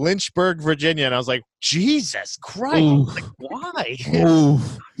Lynchburg, Virginia, and I was like, Jesus Christ, like, why?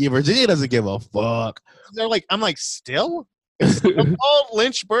 Yeah, Virginia doesn't give a fuck. They're like, I'm like, still. I'm called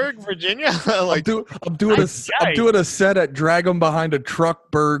Lynchburg, Virginia. Like, I'm doing a set at Drag 'em Behind a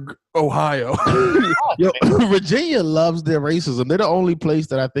Truckburg, Ohio. Yo, Virginia loves their racism. They're the only place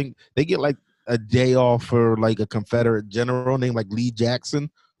that I think they get like a day off for like a Confederate general named like Lee Jackson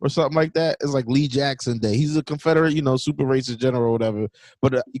or something like that. It's like Lee Jackson Day. He's a Confederate, super racist general or whatever.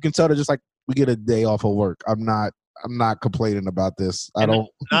 But you can tell they're just like, we get a day off of work. I'm not complaining about this. I don't.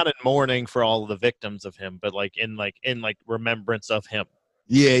 Not in mourning for all of the victims of him, but like in remembrance of him.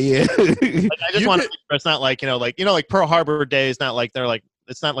 Yeah. Like, I just want to. It's not like like Pearl Harbor Day is not like they're like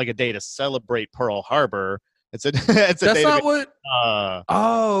it's not like a day to celebrate Pearl Harbor. It's a That's day not to what.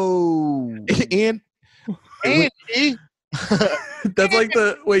 And that's like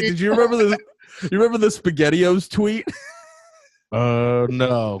the wait. Did you remember the? You remember the SpaghettiOs tweet?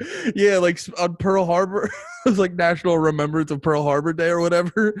 No. Yeah, like on Pearl Harbor, it was like National Remembrance of Pearl Harbor Day or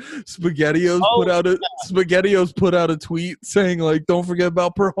whatever. SpaghettiOs put out a tweet saying like, "Don't forget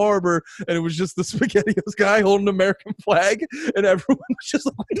about Pearl Harbor," and it was just the SpaghettiOs guy holding an American flag, and everyone was just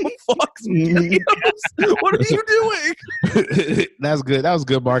like, "What the fuck, SpaghettiOs? What are you doing?" That's good. That was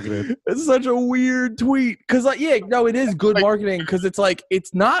good marketing. It's such a weird tweet because, like, yeah, no, it is good marketing because it's like it's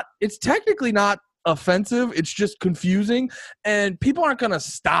technically not offensive. It's just confusing, and people aren't gonna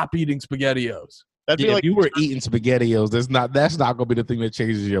stop eating SpaghettiOs. If you were eating SpaghettiOs, that's not gonna be the thing that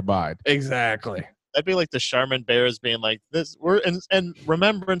changes your mind. Exactly. That'd be like the Charmin Bears being like, "This we're in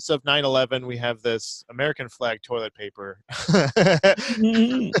remembrance of 9/11. We have this American flag toilet paper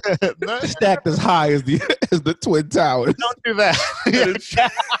stacked as high as the Twin Towers." Don't do that.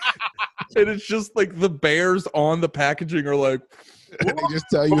 And it's just like the bears on the packaging are like, and they just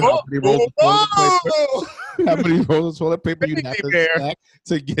tell you how many rolls of toilet paper you have to stack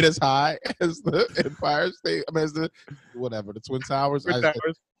to get as high as the Empire State. I mean, as the Twin Towers.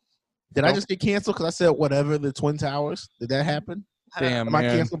 Did I just get canceled because I said whatever the Twin Towers? Did that happen? Damn, Am I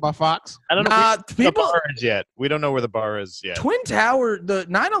canceled by Fox? I don't know. The bar is yet. We don't know where the bar is yet. Twin Tower, the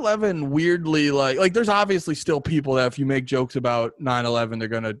 9/11 weirdly like there's obviously still people that if you make jokes about 9/11, they're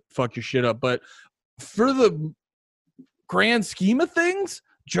gonna fuck your shit up. But for the grand scheme of things,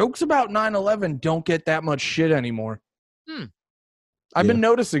 jokes about 9/11 don't get that much shit anymore. I've been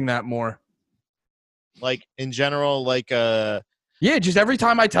noticing that more. Like in general, like yeah, just every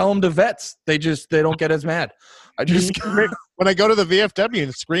time I tell them to vets, they don't get as mad. I just when I go to the VFW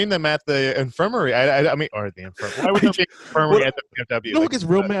and screen them at the infirmary, I mean, or the infirmary. Why would you be infirmary at the VFW? You know who gets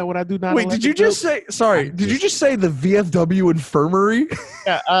real mad when I do 9/11? Wait, did you just say? Sorry, did you just say the VFW infirmary?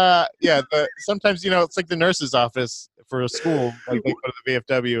 Yeah, yeah. Sometimes it's like the nurse's office for a school. Like they go to the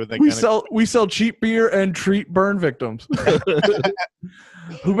VFW and they we sell cheap beer and treat burn victims.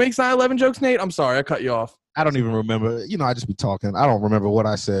 Who makes 9/11 jokes, Nate? I'm sorry, I cut you off. I don't even remember. I just be talking. I don't remember what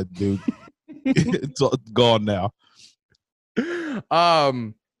I said, dude. It's gone now.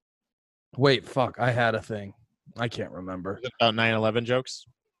 Wait, fuck. I had a thing. I can't remember. About 9/11 jokes?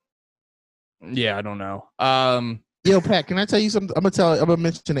 Yeah, I don't know. Yo, Pat, can I tell you something? I'm gonna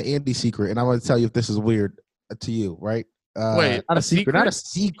mention an Andy secret, and I'm gonna tell you if this is weird to you, right? Wait, not a secret, not a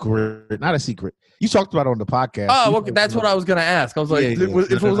secret. You talked about it on the podcast. Oh, okay, that's what I was gonna ask. I was like, if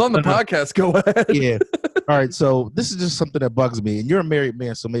it was on the podcast, go ahead. Yeah. All right. So this is just something that bugs me, and you're a married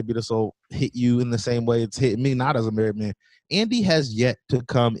man, so maybe this will hit you in the same way it's hitting me. Not as a married man. Andy has yet to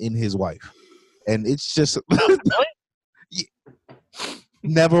come in his wife, and it's just.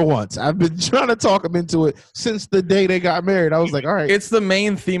 Never once. I've been trying to talk him into it since the day they got married. I was like, all right. It's the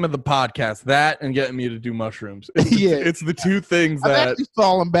main theme of the podcast, that and getting me to do mushrooms. Yeah. It's the two things that... I'm actually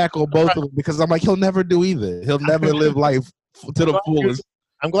falling back on both of them because I'm like, he'll never do either. He'll never live life to the fullest.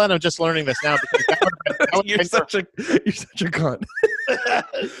 I'm glad I'm just learning this now. Because you're such a cunt.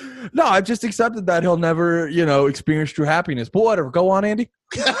 No, I've just accepted that he'll never, experience true happiness. But whatever. Go on, Andy.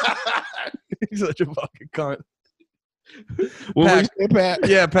 He's such a fucking cunt. Pat?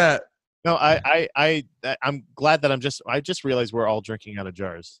 Yeah, Pat. No, I'm glad that I just realized we're all drinking out of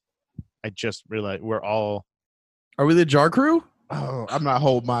jars. I just realized we're all. Are we the jar crew? Oh, I'm not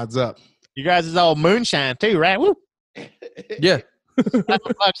holding mines up. You guys is all moonshine too, right? Woo. Yeah.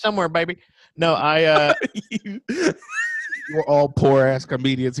 Somewhere, baby. No, We're all poor ass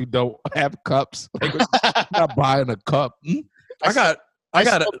comedians who don't have cups. Like, we're not buying a cup. I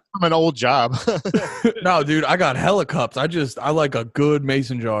got it from an old job. No, dude, I got hella cups. I like a good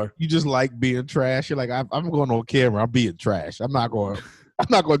mason jar. You just like being trash. You're like, I'm going on camera. I'm being trash. I'm not going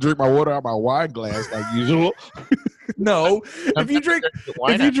to drink my water out of my wine glass like usual. No, if you drink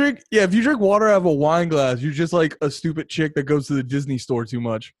water out of a wine glass, you're just like a stupid chick that goes to the Disney store too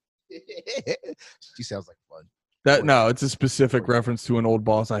much. She sounds like fun. It's a specific reference to an old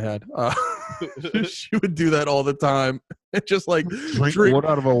boss I had. She would do that all the time. Just like drink water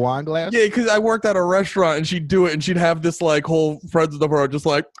out of a wine glass. Yeah, because I worked at a restaurant and she'd do it and she'd have this like whole friends of her just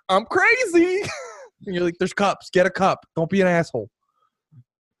like, I'm crazy. And you're like, there's cups. Get a cup. Don't be an asshole.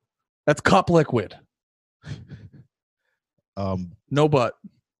 That's cup liquid. No butt.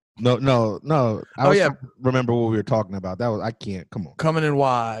 No. I remember what we were talking about. I can't. Come on. Coming in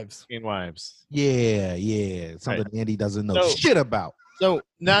wives. In wives. Yeah. Something right. Andy doesn't know shit about. So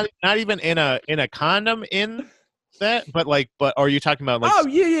not even in a condom in that, but are you talking about like? Oh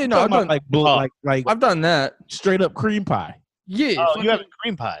yeah. No, I've done like I've done that. Straight up cream pie. Yeah. Oh, you have a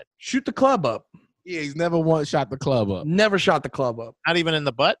cream pie. Shoot the club up. Yeah, he's never once shot the club up. Never shot the club up. Not even in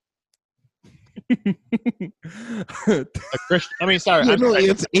the butt. Sorry.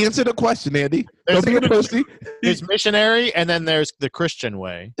 Answer the question, Andy. Don't be a pussy. There's missionary, and then there's the Christian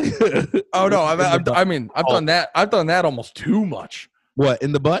way. Oh no, I've done that. I've done that almost too much. What,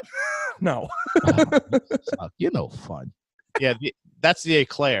 in the butt? No. You're no fun. Yeah, that's the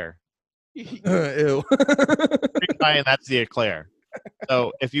eclair. Ew. And that's the eclair.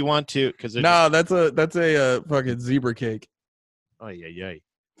 So if you want to, because that's a fucking zebra cake. Oh yeah.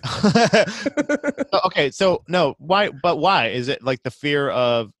 Okay, so no, why? But why is it like the fear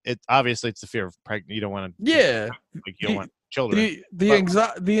of it? Obviously, it's the fear of pregnant. You don't want to. Yeah, like you don't want children.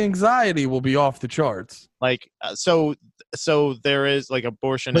 The anxiety will be off the charts. Like so there is like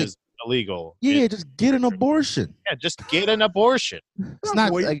abortion is illegal. Yeah, just get an abortion. Yeah, just get an abortion. It's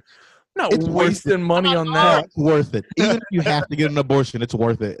not it's wasting money on that. It's worth it. Even if you have to get an abortion, it's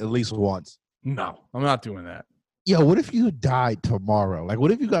worth it at least once. No, I'm not doing that. Yo, what if you died tomorrow? Like, what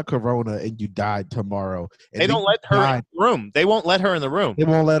if you got corona and you died tomorrow? They don't let her in the room. They won't let her in the room. They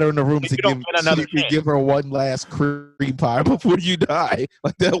won't let her in the room to give her one last cream pie before you die.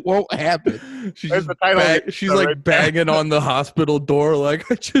 Like, that won't happen. She's like banging on the hospital door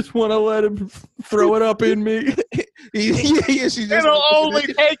like, I just want to let him throw it up in me. Yeah, it'll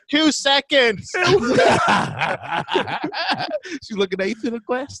only take 2 seconds. She's looking at you through the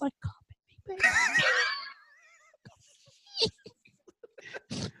glass like, come at me, baby.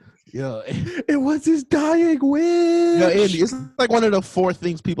 Yo, it was his dying wish. Yo, Andy, it's like one of the 4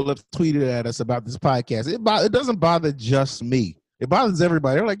 things people have tweeted at us about this podcast. It doesn't bother just me. It bothers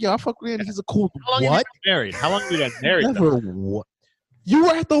everybody. They're like, yo, I fuck with Andy. He's a cool. How long have you been married? How long have you been married? Never. What? You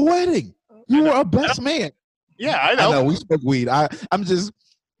were at the wedding. You were a best man. Yeah, I know. We spoke weed. I'm just.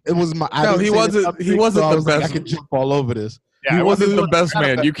 It was my. No, he wasn't. He wasn't the best. I could jump all over this. Yeah, he wasn't the best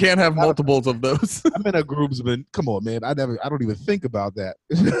man. You can't have multiples of those. I'm in a groomsman. Come on, man. I don't even think about that.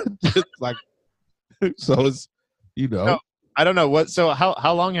 Like, so it's, No, I don't know what. So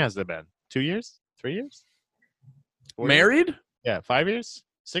how long has it been? 2 years? 3 years? 4 Married? Years? Yeah, 5 years?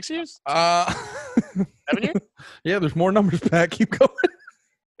 6 years? 7 years? Yeah, there's more numbers back. Keep going.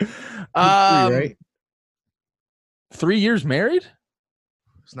 3, right? 3 years married?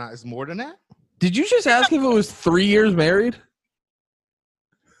 It's more than that. Did you just ask if it was 3 years married?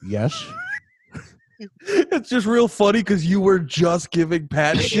 Yes. It's just real funny because you were just giving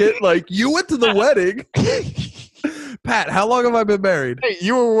Pat shit. Like, you went to the wedding. Pat, how long have I been married? Hey,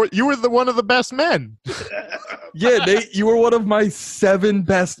 you were the one of the best men. Yeah, you were one of my 7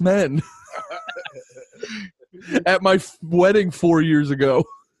 best men at my wedding 4 years ago.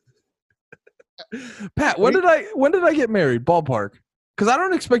 Pat, when did I get married? Ballpark. Because I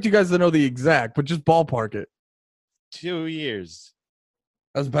don't expect you guys to know the exact, but just ballpark it. 2 years.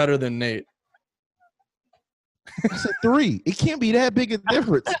 That's better than Nate. I said 3. It can't be that big a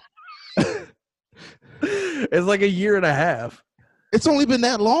difference. It's like a year and a half. It's only been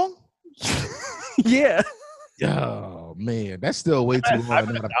that long? Yeah. Oh, man. That's still way too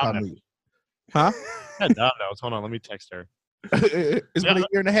long. Huh? Domino's. Hold on. Let me text her. It's been a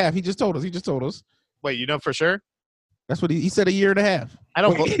year and a half. He just told us. Wait, you know for sure? That's what he said, a year and a half. I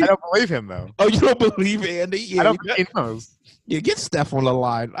don't believe him, though. Oh, you don't believe Andy? Yeah, I don't think he knows. Yeah, get Steph on the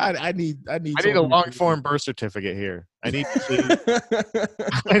line. I need a long form birth certificate here. I need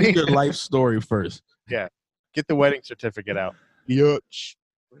your life story first. Yeah. Get the wedding certificate out. Yuch.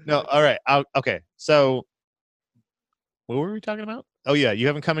 No, all right. Okay. So what were we talking about? Oh yeah, you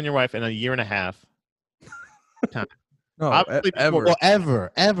haven't come in your wife in a year and a half. No, ever. Well,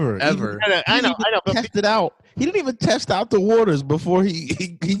 ever. I know. But test it out. He didn't even test out the waters before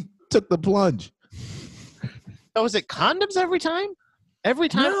he took the plunge. So is it condoms every time? Every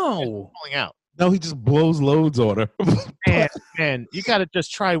time? No. Pulling out. No, he just blows loads on her. Man, you got to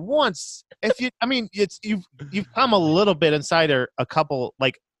just try once. You've come a little bit inside her, a couple,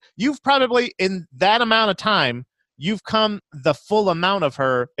 like you've probably in that amount of time, you've come the full amount of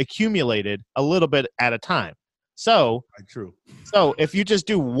her accumulated a little bit at a time. So, true. So if you just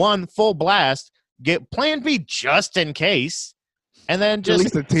do one full blast, get Plan B just in case, and then just at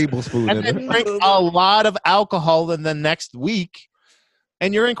least a tablespoon. And then drink a lot of alcohol in the next week,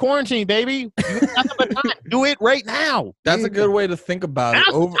 and you're in quarantine, baby. You have nothing but time. Do it right now. That's a good way to think about it.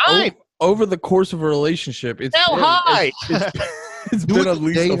 Over the course of a relationship, it's been at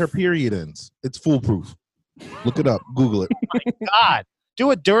least the day her period ends. It's foolproof. Look it up. Google it. Oh my God.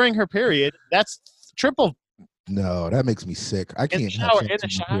 Do it during her period. That's triple. No, that makes me sick. I can't. In the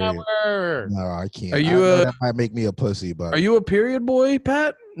shower. No, I can't. That might make me a pussy, but are you a period boy,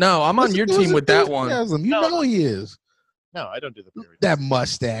 Pat? No, I'm on your team with that one. You know he is. No, I don't do the period. That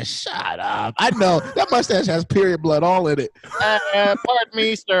mustache. Shut up. I know that mustache has period blood all in it. Pardon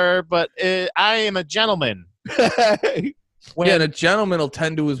me, sir, but I am a gentleman. And a gentleman will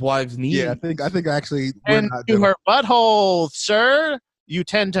tend to his wife's knee. Yeah, I think actually. And to her butthole, sir. You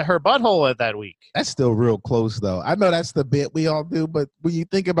tend to her butthole at that week. That's still real close, though. I know that's the bit we all do, but when you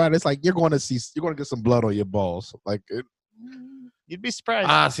think about it, it's like you're going to get some blood on your balls. Like you'd be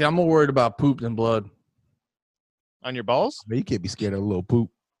surprised. See, I'm more worried about poop than blood on your balls. I mean, you can't be scared of a little poop.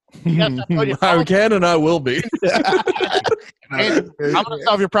 I can and I will be. I'm gonna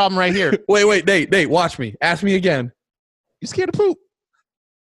solve your problem right here. Wait, Nate, watch me. Ask me again. You scared of poop?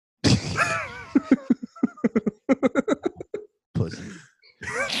 Pussy.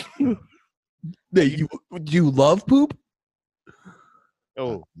 Do you love poop?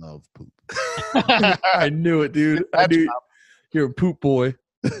 Oh, love poop. I knew it, dude. I knew you're a poop boy.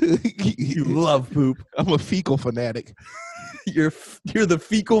 You love poop. I'm a fecal fanatic. You're the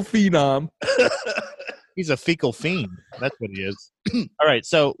fecal phenom. He's a fecal fiend. That's what he is. All right.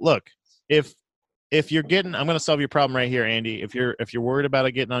 So look, if you're getting, I'm going to solve your problem right here, Andy. If you're worried about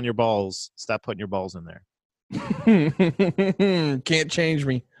it getting on your balls, stop putting your balls in there. Can't change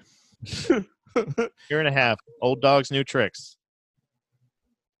me. Year and a half. Old dogs, new tricks.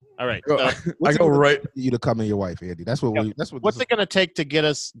 All right. I go right. You to come in your wife, Andy. That's what. Yeah. What's it going to take to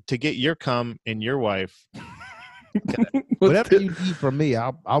get your cum in your wife? Whatever you need from me,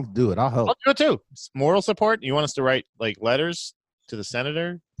 I'll do it. I'll help. I'll do it too. Moral support. You want us to write like letters to the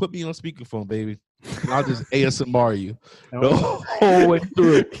senator? Put me on speakerphone, baby. I'll just ASMR you the whole way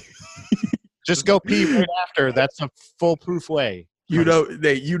through. Just go pee right after. That's a foolproof way. You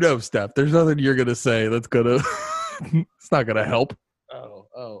know, Steph. There's nothing you're gonna say that's gonna. It's not gonna help.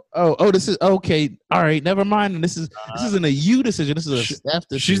 Oh! This is okay. All right, never mind. And this isn't a you decision. This is a Steph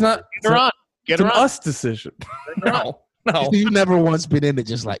decision. She's not. Get her on. It's an us decision. No. You never once been in it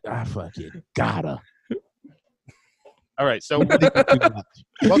just like fucking gotta. All right, so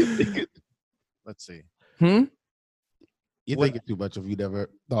let's see. You think it's too much if you never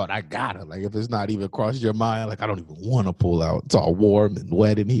thought I gotta. Like if it's not even crossed your mind, like I don't even want to pull out. It's all warm and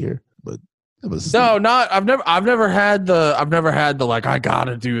wet in here. But it was I've never had the like I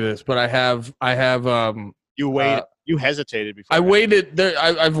gotta do this, but I have you waited. You hesitated before. I waited there.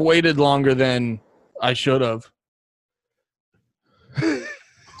 I've waited longer than I should have.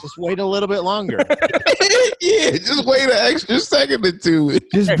 Just wait a little bit longer. Yeah, just wait an extra second or two.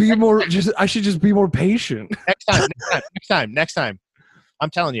 Just be more. I should just be more patient. Next time. I'm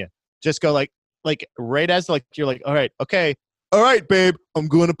telling you, just go like right as like you're like, all right, babe, I'm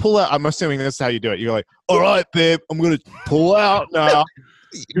going to pull out. I'm assuming that's how you do it. You're like, all right, babe, I'm going to pull out now.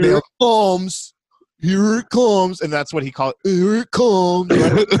 Here it comes. And that's what he called it. Here it comes.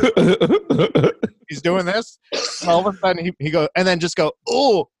 Right? He's doing this. And all of a sudden, he goes, and then just go,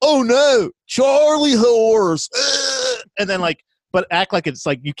 oh no, Charlie horse. And then but act like it's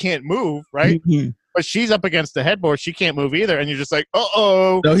like you can't move, right? But she's up against the headboard. She can't move either. And you're just like,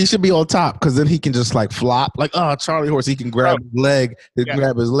 uh-oh. No, he should be on top because then he can just flop. Charlie horse, he can grab his leg.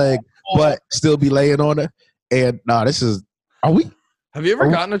 Grab his leg, but still be laying on it. And this is, are we? Have you ever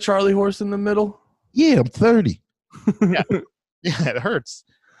gotten a Charlie horse in the middle? Yeah, I'm 30. Yeah, it hurts.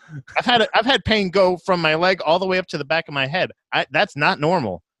 I've had pain go from my leg all the way up to the back of my head. That's not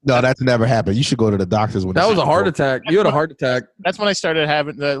normal. No, that's never happened. You should go to the doctors when that was a heart attack. You had a heart attack. That's when I started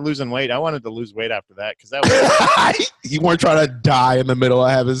losing weight. I wanted to lose weight after that because that was. You weren't trying to die in the middle of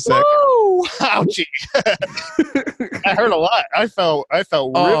having sex. Woo! Ouchie! That hurt a lot. I felt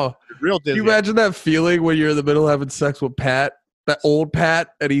real dizzy. Can you imagine that feeling when you're in the middle of having sex with Pat, that old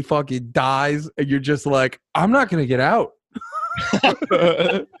Pat, and he fucking dies, and you're just like, I'm not gonna get out.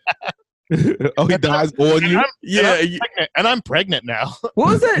 Oh, he dies on you? And I'm pregnant now. What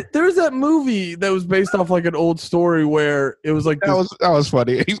was that? There was that movie that was based off an old story where it was like that was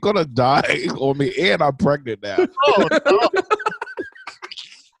funny. He's gonna die on me, and I'm pregnant now. Oh,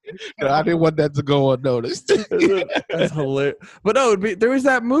 no. I didn't want that to go unnoticed. That's hilarious. But no, there was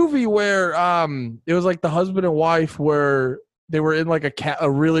that movie where it was like the husband and wife where they were in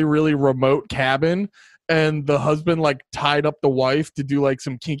a really, really remote cabin. And the husband tied up the wife to do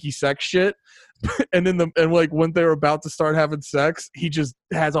some kinky sex shit, and when they're about to start having sex, he just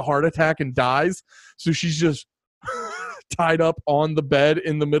has a heart attack and dies. So she's just tied up on the bed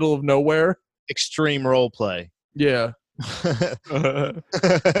in the middle of nowhere. Extreme role play. Yeah. Yeah,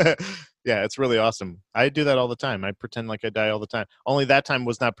 it's really awesome. I do that all the time. I pretend like I die all the time. Only that time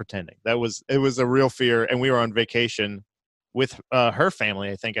was not pretending. It was a real fear, and we were on vacation with her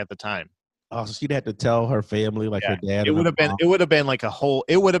family, I think, at the time. Oh, so she'd have to tell her family, her dad. It would have been like a whole.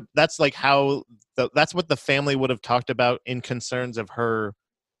 That's that's what the family would have talked about in concerns of her,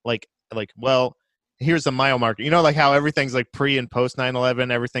 well, here's a mile marker. You know, how everything's pre and post 9/11.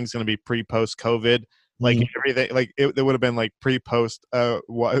 Everything's going to be pre-post COVID. Everything, it would have been pre-post.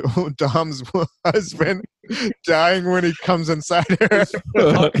 Dom's husband dying when he comes inside her. That's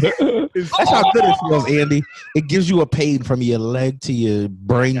how good it feels, Andy. It gives you a pain from your leg to your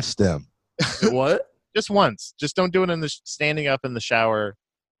brain stem. What? Just once. Just don't do it standing up in the shower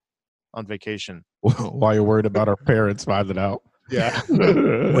on vacation. While you're worried about our parents finding out. Yeah.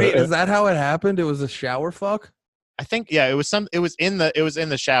 Wait, is that how it happened? It was a shower fuck? I think it was in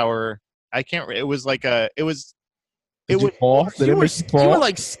the shower. I can't. It was Did you fall? You were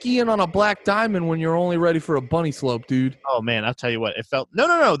skiing on a black diamond when you're only ready for a bunny slope, dude. Oh man, I'll tell you what. It felt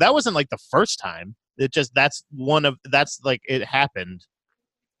no. That wasn't the first time. It just it happened.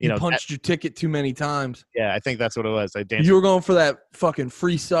 You punched your ticket too many times. Yeah, I think that's what it was. I danced. You were going for that fucking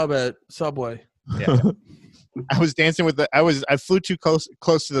free sub at Subway. Yeah. I was dancing with I flew too close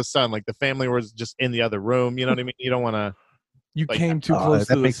to the sun. The family was just in the other room. You know what I mean? You don't want to. You came too close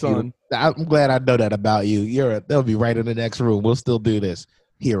to the sun. I'm glad I know that about you. They'll be right in the next room. We'll still do this.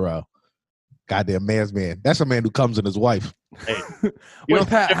 Hero. Goddamn man's man. That's a man who comes in his wife. Hey. Wait,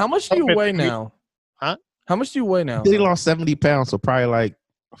 Pat, how much do you weigh now? Huh? How much do you weigh now? He lost 70 pounds, so probably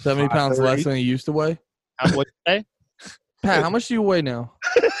 70 pounds less than he used to weigh? What'd you say? Pat, how much do you weigh now?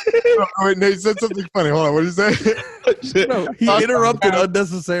 Wait, Nate said something funny. Hold on. What did you say? No, he interrupted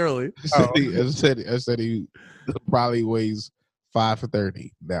unnecessarily. I said he probably weighs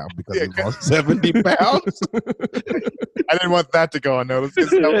 5'30" now because he lost 70 pounds. I didn't want that to go unnoticed.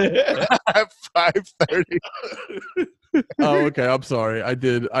 5'30". Oh, okay. I'm sorry. I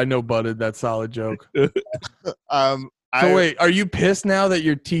know butted that solid joke. Wait, are you pissed now that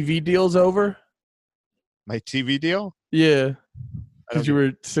your TV deal's over? My TV deal? Yeah. Because you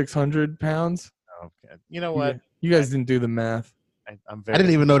were 600 pounds? Okay. You know what? You guys didn't do the math. I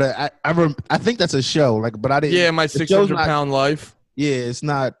didn't even know that. I think that's a show, but I didn't. Yeah, my 600-pound life. Yeah, it's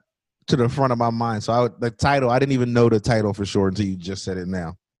not to the front of my mind. So the title, I didn't even know the title for sure until you just said it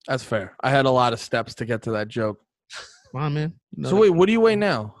now. That's fair. I had a lot of steps to get to that joke. Come on, man. So wait, what do you weigh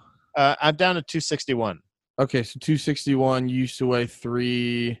now? I'm down to 261. Okay, so 261. You used to weigh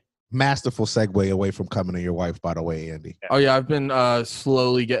Masterful segue away from coming to your wife, by the way, Andy. Oh yeah, I've been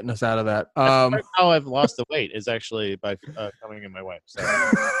slowly getting us out of that. How I've lost the weight is actually by coming in my wife. So.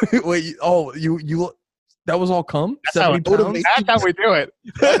 Wait, you that was all cum? That's 70 pounds? That's how we do it.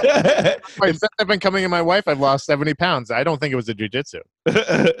 Since I've been coming in my wife, I've lost 70 pounds. I don't think it was a jujitsu.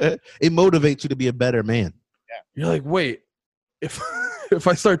 It motivates you to be a better man. Yeah. You're like, wait, if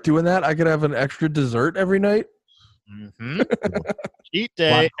I start doing that, I could have an extra dessert every night? Mm-hmm. Cheat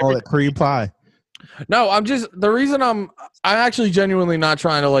day. Call it cream pie. No, the reason I'm actually genuinely not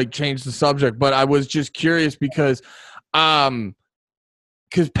trying to like change the subject, but I was just curious because Pat,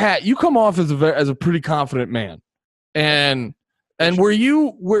 you come off as a pretty confident man, and were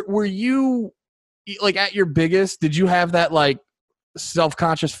you like at your biggest? Did you have that like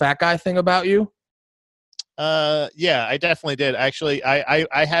self-conscious fat guy thing about you? Yeah, I definitely did. Actually,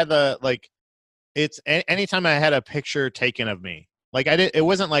 I had it's anytime I had a picture taken of me, like it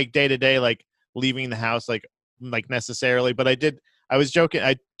wasn't like day to day, like leaving the house, like necessarily, but I was joking.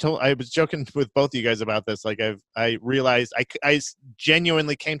 I was joking with both of you guys about this. Like I realized I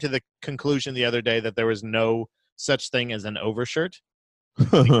genuinely came to the conclusion the other day that there was no such thing as an overshirt.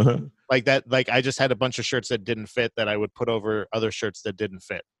 Like that. Like I just had a bunch of shirts that didn't fit that I would put over other shirts that didn't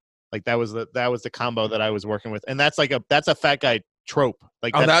fit. Like that was the combo that I was working with, and that's a fat guy trope.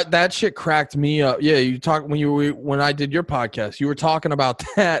 Like that shit cracked me up. Yeah, you talk when I did your podcast, you were talking about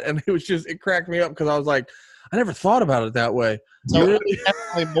that, and it cracked me up because I was like, I never thought about it that way. So I was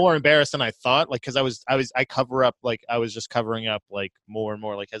definitely more embarrassed than I thought. Like because I cover up, like I was just covering up like more and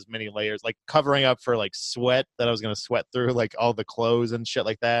more, like as many layers, like covering up for like sweat that I was gonna sweat through, like all the clothes and shit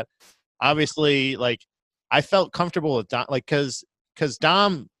like that. Obviously, like I felt comfortable with Dom, like because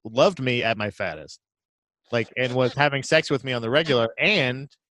Dom loved me at my fattest, like, and was having sex with me on the regular. And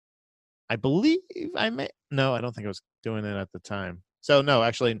I believe I don't think I was doing it at the time. So no,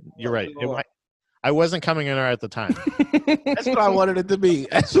 actually, you're right. I wasn't coming in her at the time. That's what I wanted it to be.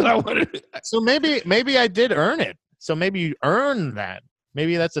 That's what I wanted. So maybe I did earn it. So maybe you earn that.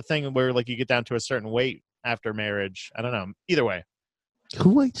 Maybe that's a thing where like you get down to a certain weight after marriage. I don't know. Either way.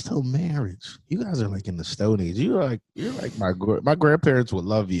 Who waits till marriage? You guys are like in the Stone Age. You're like my grandparents would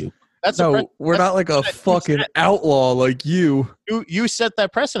love you. We're not like a fucking outlaw like you. You set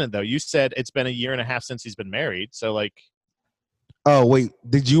that precedent though. You said it's been 1.5 years since he's been married. So like, oh wait,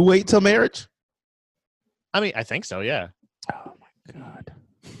 did you wait till marriage? I mean, I think so. Yeah. Oh my god.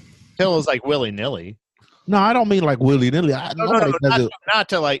 Till was like willy nilly. No, I don't mean like willy nilly. Not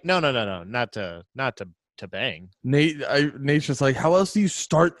to bang. Nate's just like, how else do you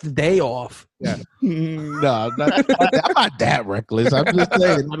start the day off? Yeah. No, I'm not that reckless. I'm just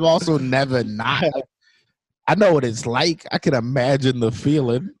saying. I'm also never not. I know what it's like. I can imagine the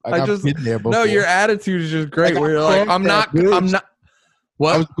feeling. Like I've been there before. No, your attitude is just great. Where you're like, I'm not.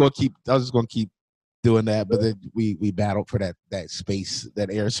 What? I was just gonna keep doing that, but then we battled for that space, that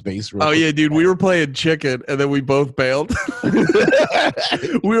airspace. Oh yeah, dude, we were playing chicken and then we both bailed.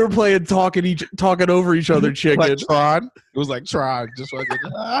 We were playing talking over each other chicken. Like Tron. It was like Tron, just like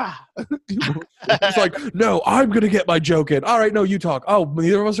it's like, no, I'm gonna get my joke in. All right, no, you talk. Oh,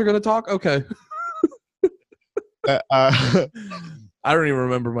 neither of us are gonna talk. Okay. I don't even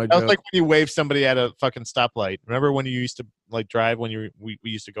remember my joke. That was like when you waved somebody at a fucking stoplight. Remember when you used to like drive when we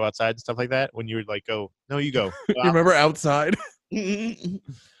used to go outside and stuff like that? When you would like go, no, you go. You remember outside?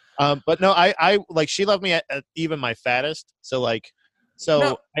 But no, I like she loved me at even my fattest. So like,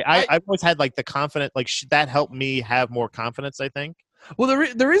 I've always had like the confidence, like that helped me have more confidence, I think. Well,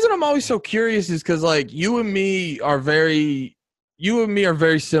 the reason I'm always so curious is because like you and me are very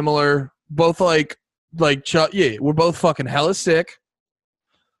similar. Both like yeah, we're both fucking hella sick.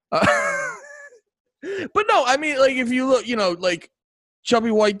 But no, I mean, like, if you look, you know, like,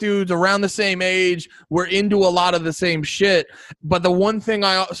 chubby white dudes around the same age, we're into a lot of the same shit. But the one thing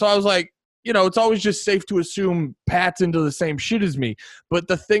I was like, you know, it's always just safe to assume Pat's into the same shit as me. But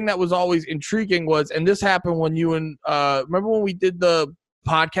the thing that was always intriguing was, and this happened when you and, remember when we did the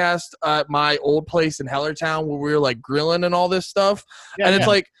podcast at my old place in Hellertown where we were, like, grilling and all this stuff? Yeah,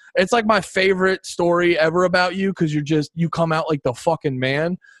 and it's like my favorite story ever about you because you come out like the fucking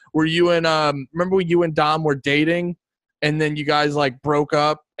man. Were you and remember when you and Dom were dating and then you guys like broke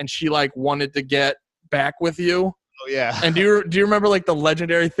up and she like wanted to get back with you? Oh yeah. And do you remember like the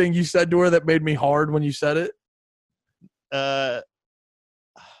legendary thing you said to her that made me hard when you said it? No.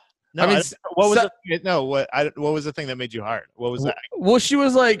 I mean, what was the thing that made you hard? What was that? Well, she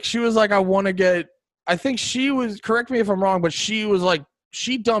was like I want to get. I think she was. Correct me if I'm wrong, but she was like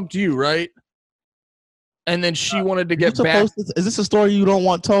she dumped you, right? And then she wanted to get back. Is this a story you don't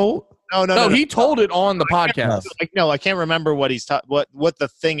want told? No, he told it on the podcast. I can't remember what he's what the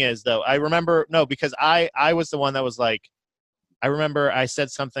thing is though. I remember because I was the one that was like, I remember I said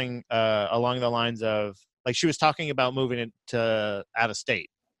something along the lines of like she was talking about moving into out of state,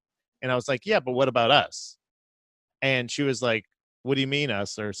 and I was like, yeah, but what about us? And she was like, what do you mean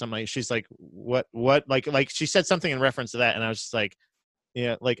us or something? She's like, what like she said something in reference to that, and I was just like,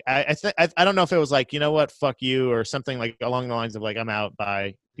 yeah, like I don't know if it was like, you know what, fuck you or something like along the lines of like, I'm out,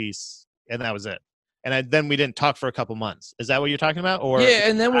 bye, peace, and that was it. And then we didn't talk for a couple months. Is that what you're talking about? Or yeah,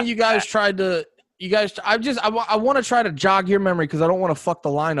 and then when you guys tried to, I want to try to jog your memory because I don't want to fuck the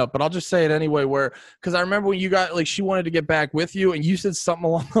lineup, but I'll just say it anyway. Because I remember when you got like she wanted to get back with you, and you said something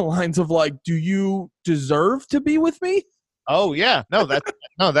along the lines of like, "Do you deserve to be with me?" Oh yeah,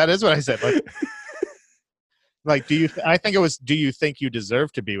 that is what I said. Like, do you? I think it was. Do you think you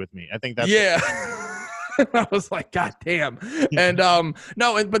deserve to be with me? I think that's. Yeah. I was like, God damn. And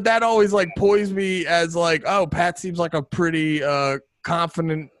but that always like poised me as like, oh, Pat seems like a pretty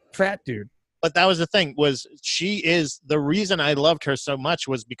confident fat dude. But that was the thing, was she is the reason I loved her so much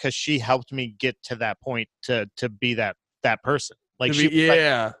was because she helped me get to that point to be that person. Like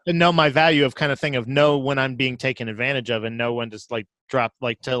to know my value of kind of thing of know when I'm being taken advantage of and know when to like drop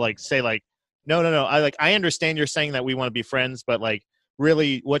like to like say like no. I understand you're saying that we want to be friends, but like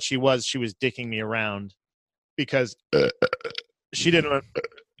really what she was dicking me around because she didn't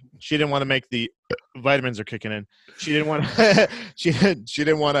want to make the vitamins are kicking in. She didn't want to she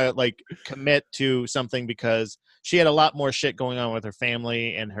didn't want to like commit to something because she had a lot more shit going on with her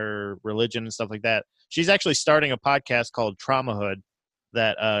family and her religion and stuff like that. She's actually starting a podcast called Traumahood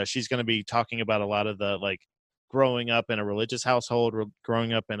that she's going to be talking about a lot of the like growing up in a religious household,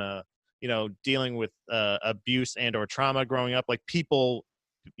 growing up in a, you know, dealing with abuse and or trauma growing up, like people,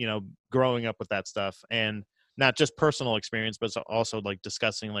 you know, growing up with that stuff and not just personal experience, but also like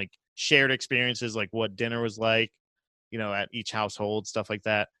discussing like shared experiences, like what dinner was like, you know, at each household, stuff like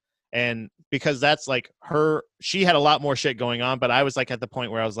that. And because that's like she had a lot more shit going on, but I was like at the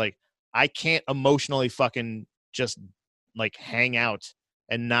point where I was like, I can't emotionally fucking just like hang out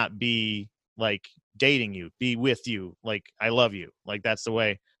and not be like dating you, be with you. Like, I love you. Like, that's the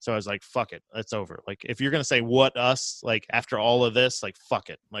way. So I was like, fuck it. It's over. Like, if you're going to say what us, like after all of this, like, fuck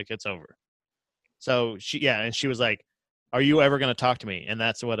it. Like, it's over. So and she was like, are you ever going to talk to me? And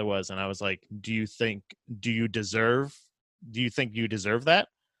that's what it was. And I was like, do you think you deserve that?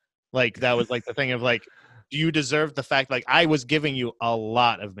 Like, that was like the thing of like, do you deserve the fact, like, I was giving you a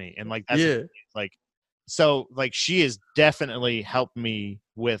lot of me. And like, that's like, so like, she has definitely helped me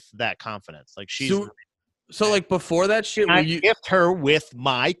with that confidence. Like she's so like before that shit, I gift her with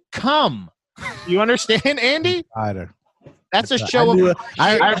my cum. You understand, Andy? That's a show. The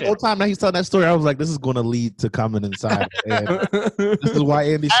whole time that he's telling that story, I was like, this is going to lead to coming inside. And this is why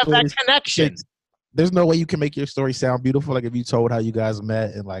Andy's story. That connection. There's no way you can make your story sound beautiful. Like if you told how you guys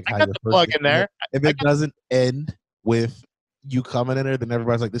met and like how your first plug in there. If it doesn't end with you coming in there, then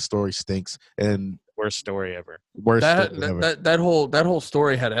everybody's like, this story stinks. And worst story ever. That whole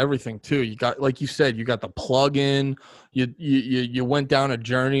story had everything too. You got, like you said, you got the plug in. You went down a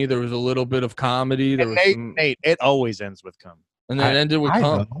journey. There was a little bit of comedy. There was Nate, it always ends with cum. And then it ended with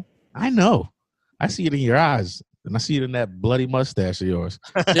cum. I know. I see it in your eyes. And I see it in that bloody mustache of yours.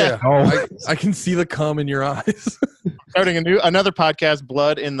 Yeah, I can see the cum in your eyes. Starting another podcast,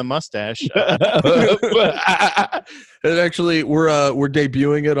 Blood in the Mustache. And actually, we're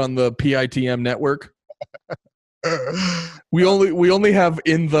debuting it on the PITM network. We only have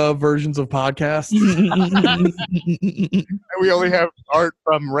in the versions of podcasts. And we only have art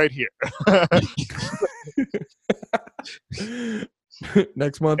from right here.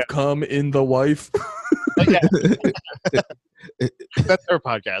 Next month, come in the wife. That's her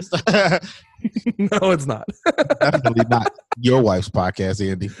podcast. No, it's not. Definitely not your wife's podcast,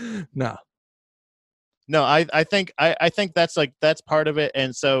 Andy. No, I think that's part of it.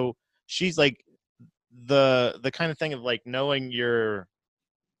 And so she's like the kind of thing of like knowing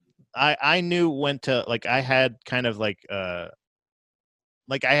I knew when to, like, I had kind of like I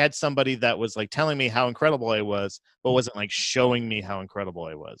had somebody that was like telling me how incredible I was, but wasn't like showing me how incredible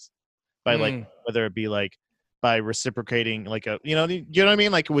I was by like, whether it be like by reciprocating like you know what I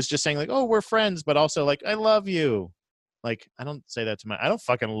mean? Like it was just saying like, oh, we're friends, but also like, I love you. Like, I don't say that I don't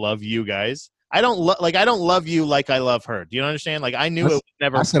fucking love you guys. I don't love you like I love her. Do you understand? Like I knew it was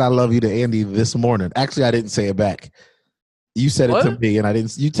never. I said I love you to Andy this morning. Actually, I didn't say it back. You said it to me, and I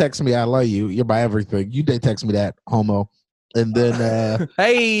didn't. You text me, I love you. You're my everything. You did text me that, homo. And then,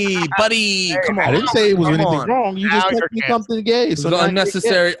 hey, buddy, come on. I didn't say it was anything wrong. You just texted me something gay. So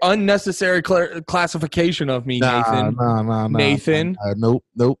unnecessary classification of me, Nathan. No. Nathan. Nope.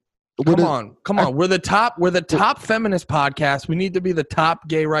 Come on. We're the top feminist podcast. We need to be the top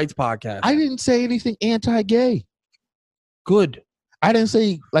gay rights podcast. I didn't say anything anti-gay. Good. I didn't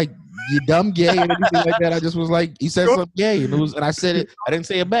say like you dumb gay or anything like that. I just was like, you said something gay, and I said it. I didn't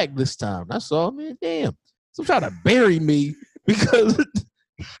say it back this time. That's all, man. Damn. So trying to bury me because.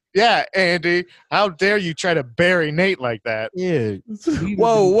 Yeah, Andy. How dare you try to bury Nate like that? Yeah.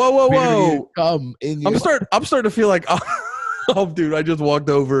 Whoa. I'm starting to feel like. Oh, dude, I just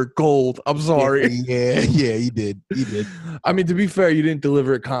walked over cold. I'm sorry. Yeah, you did. I mean, to be fair, you didn't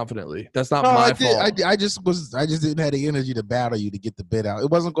deliver it confidently. That's not my fault. I just didn't have the energy to battle you to get the bit out. It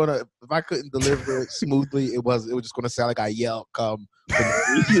wasn't gonna. If I couldn't deliver it smoothly, it was just gonna sound like I yelled "come."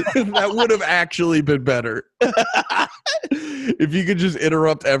 That would have actually been better. If you could just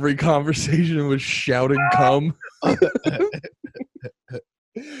interrupt every conversation with shouting "come."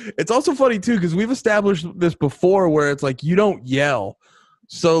 It's also funny too because we've established this before where it's like you don't yell,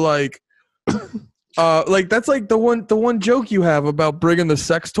 so like that's like the one joke you have about bringing the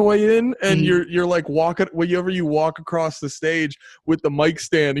sex toy in and you're like walking whenever you walk across the stage with the mic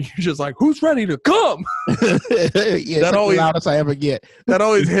stand and you're just like, who's ready to come? Yeah, that's always the loudest I ever get. That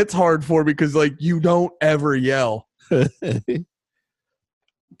always hits hard for me because like you don't ever yell. All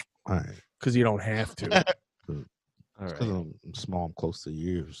right, because you don't have to. All right. I'm small, I'm close to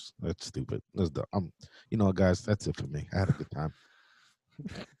years. That's stupid. You know, guys, that's it for me. I had a good time.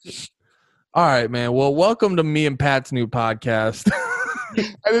 All right, man. Well, welcome to me and Pat's new podcast.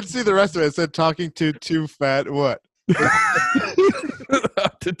 I didn't see the rest of it. It said talking to two fat what?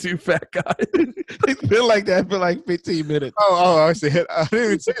 To two fat guys. It's been like that for like 15 minutes. Oh, I see it. I didn't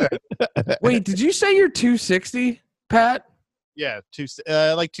even see that. Wait, did you say you're 260, Pat? Yeah,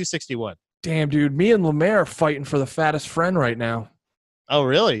 like 261. Damn, dude. Me and Lemaire are fighting for the fattest friend right now. Oh,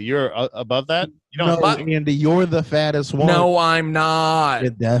 really? You're above that? You don't know, Andy, you're the fattest one. No, I'm not. You're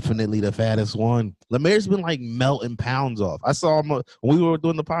definitely the fattest one. Lemaire's been like melting pounds off. I saw him when we were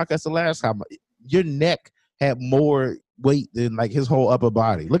doing the podcast the last time. Your neck had more weight than like his whole upper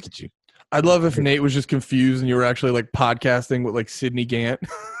body. Look at you. I'd love if Nate was just confused and you were actually like podcasting with like Sidney Gant.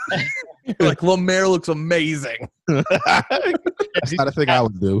 Like, Lemaire looks amazing. That's not a thing I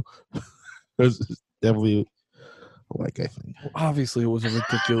would do. It's definitely a white guy thing. Obviously, it was a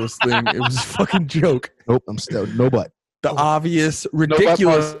ridiculous thing. It was a fucking joke. Nope, I'm still no butt. The obvious,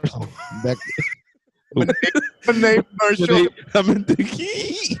 ridiculous. Nate Marshall.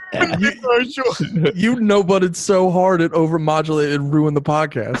 You no-butted so hard it overmodulated and ruined the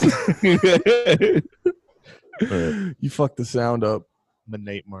podcast. You fucked the sound up.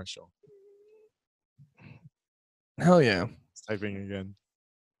 Nate Marshall. Hell yeah. Typing again.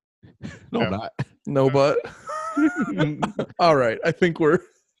 No, I'm not. No, but. All right. I think we're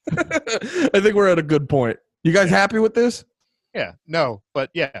at a good point. You guys happy with this? Yeah. No,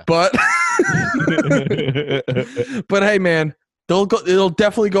 but yeah. But but hey, man, it'll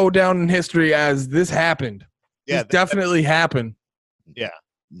definitely go down in history as this happened. Yeah, this definitely happened. Yeah.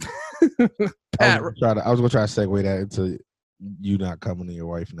 Pat, I was gonna try to segue that into you not coming to your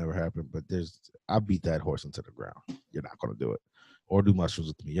wife never happened, but I beat that horse into the ground. You're not gonna do it or do mushrooms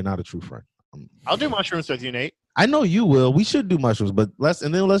with me. You're not a true friend. I'll do mushrooms with you, Nate. I know you will. We should do mushrooms, but let's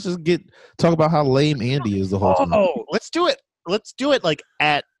just talk about how lame Andy is the whole time. Oh, let's do it. Let's do it like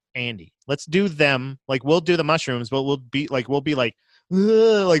at Andy. Let's do them. Like we'll do the mushrooms, but we'll be like we'll make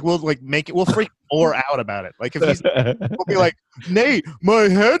it. We'll freak more out about it. Like if we'll be like, Nate, my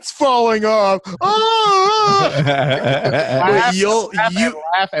head's falling off. You'll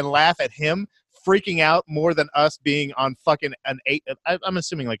laugh at him freaking out more than us being on fucking an 8. I'm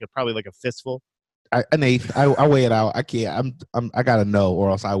assuming like probably like a fistful. An 8. I weigh it out. I can't. I gotta know, or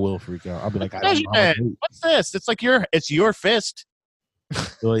else I will freak out. I'll be like, what's this? It's like it's your fist.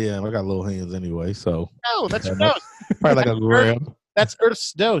 Well, yeah, I got little hands anyway, so. No, that's your dose. Probably like a gram. That's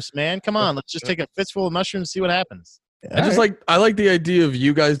Earth's dose, man. Come on, let's just take a fistful of mushrooms and see what happens. I like the idea of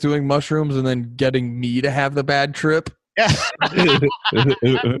you guys doing mushrooms and then getting me to have the bad trip. Yeah.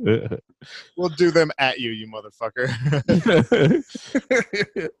 We'll do them at you, you motherfucker.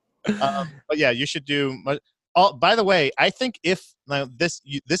 But yeah, you should do. By the way, I think if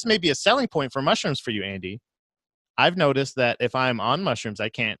this may be a selling point for mushrooms for you, Andy. I've noticed that if I'm on mushrooms, I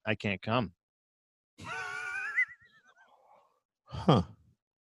can't come. Huh.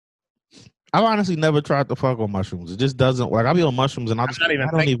 I've honestly never tried to fuck on mushrooms. It just doesn't work. I'll be on mushrooms and I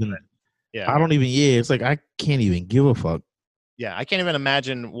don't even. Yeah, it's like I can't even give a fuck. Yeah, I can't even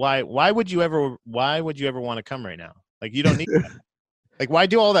imagine why would you ever want to come right now? Like you don't need that. Like why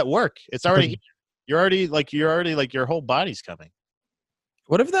do all that work? It's already you're already your whole body's coming.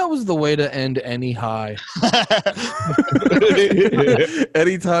 What if that was the way to end any high?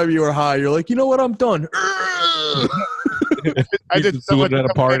 Anytime you were high, you're like, you know what? I'm done. I did so much at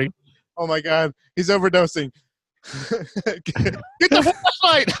a party. Oh my god, he's overdosing. Get the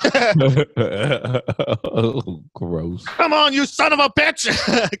flashlight. Oh, gross. Come on, you son of a bitch.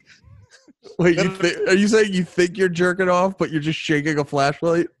 Wait, are you saying you think you're jerking off, but you're just shaking a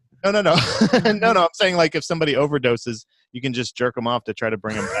flashlight? No. no. I'm saying like if somebody overdoses, you can just jerk them off to try to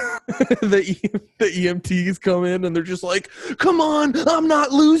bring them back. the EMTs come in and they're just like, come on, I'm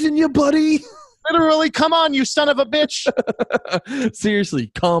not losing you, buddy. Literally, come on, you son of a bitch. Seriously,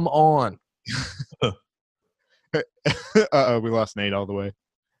 come on. Uh-oh, we lost Nate all the way.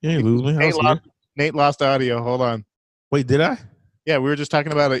 You ain't lose me. Nate lost audio. Hold on. Wait, did I? Yeah, we were just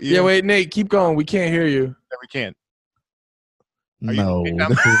talking about it. Yeah, wait, Nate, keep going. We can't hear you. Yeah, we can't. No,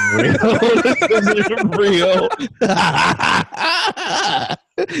 this is real. This is real.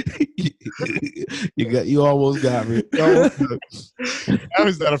 You almost got me. I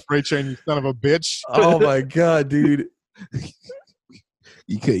was not afraid, Shane, you son of a bitch. Oh my god, dude.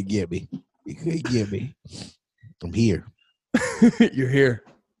 You couldn't get me. You couldn't get me. I'm here. You're here.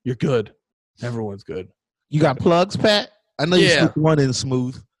 You're good. Everyone's good. You got plugs, Pat? I know you slipped one in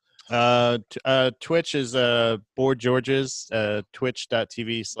smooth. Twitch is Board Georges,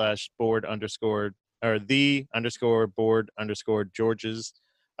 twitch.tv/board_ or _board_Georges.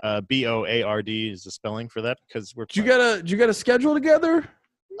 BOARD is the spelling for that because we're. Do you got a schedule together?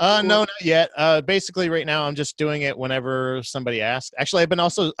 No, not yet. Basically, right now I'm just doing it whenever somebody asks. Actually, I've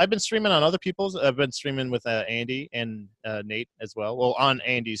been streaming on other people's. I've been streaming with Andy and Nate as well. Well, on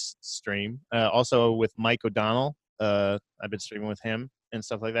Andy's stream, also with Mike O'Donnell. I've been streaming with him and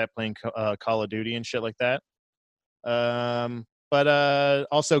stuff like that, playing Call of Duty and shit like that. But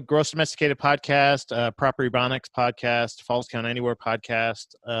also Gross Domesticated Podcast, Proper Ebonics Podcast, Falls Count Anywhere Podcast,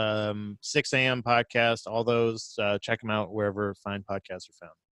 6 a.m. Podcast, all those. Check them out wherever fine podcasts are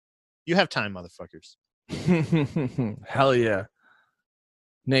found. You have time, motherfuckers. Hell yeah.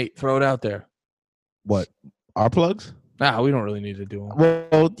 Nate, throw it out there. What? Our plugs? Nah, we don't really need to do them.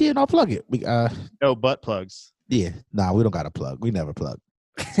 Well, yeah, no, plug it. No butt plugs. Yeah, nah, we don't got to plug. We never plug.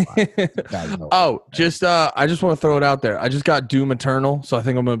 Oh, just I just want to throw it out there. I just got Doom Eternal, so I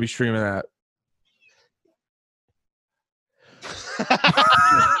think I'm gonna be streaming that.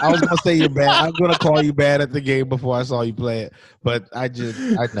 I was gonna say you're bad. I'm gonna call you bad at the game before I saw you play it, but I just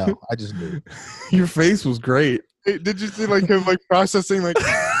knew. Your face was great. Hey, did you see like him like processing like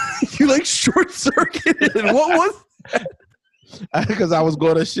you like short circuited? What was that? Because I was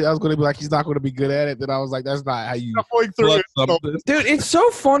going to be like, he's not going to be good at it. Then I was like, that's not how you plug something. Dude, it's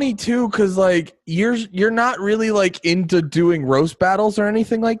so funny too, because like you're not really like into doing roast battles or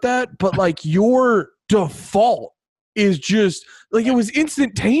anything like that, but like your default is just like it was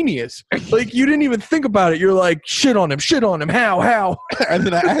instantaneous. Like you didn't even think about it. You're like, shit on him, how? And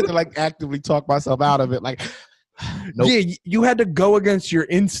then I had to like actively talk myself out of it. Like, nope. Yeah, you had to go against your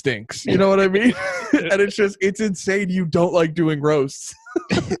instincts. You know what I mean? And it's insane you don't like doing roasts.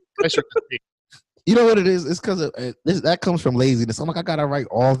 You know what it is? It's because that comes from laziness. I'm like, I gotta write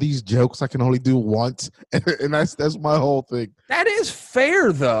all these jokes I can only do once, and that's my whole thing. That is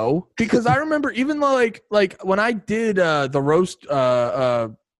fair though, because I remember even like when I did the roast,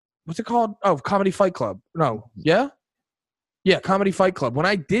 what's it called? Oh, Comedy Fight Club. No, yeah, Comedy Fight Club. When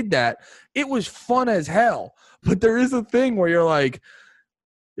I did that, it was fun as hell. But there is a thing where you're like,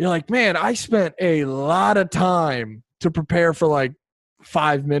 man, I spent a lot of time to prepare for like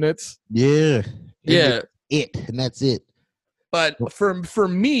 5 minutes. Yeah. Yeah. And that's it. But for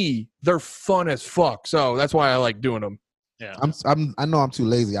me, they're fun as fuck. So that's why I like doing them. Yeah. I know I'm too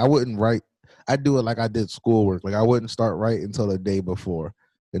lazy. I wouldn't write. I'd do it like I did schoolwork. Like I wouldn't start writing until the day before.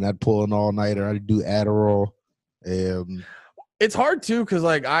 And I'd pull an all-nighter. I'd do Adderall. It's hard too, because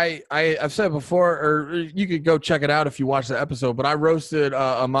like I've said before, or you could go check it out if you watch the episode. But I roasted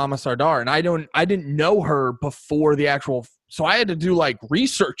a Mama Sardar, and I didn't know her before the actual. So I had to do like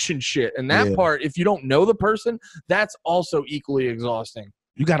research and shit. And that part, if you don't know the person, that's also equally exhausting.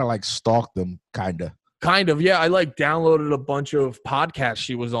 You gotta like stalk them, kind of. Yeah. I like downloaded a bunch of podcasts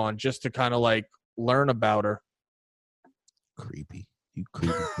she was on just to kind of like learn about her. Creepy. You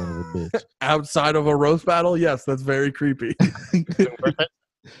creepy son of a bitch. Outside of a roast battle, yes, that's very creepy. Is it worth it?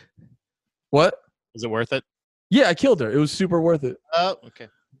 What? Is it worth it? Yeah, I killed her. It was super worth it. Oh, okay.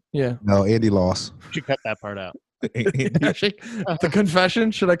 Yeah. No, Andy lost. You should cut that part out. The confession?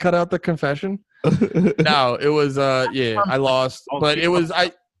 Should I cut out the confession? No, it was I lost. But it was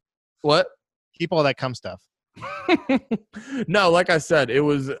what? Keep all that cum stuff. No, like I said, I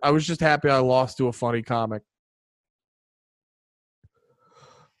was just happy I lost to a funny comic.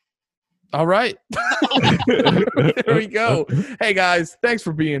 All right. There we go. Hey guys, thanks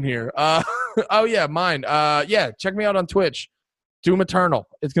for being here. Oh yeah, mine. Yeah, check me out on Twitch. Doom Eternal.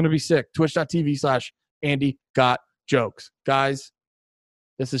 It's gonna be sick. Twitch.tv/Andy Got Jokes. Guys,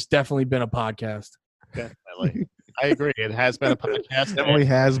 this has definitely been a podcast. Definitely. I agree. It has been a podcast. Definitely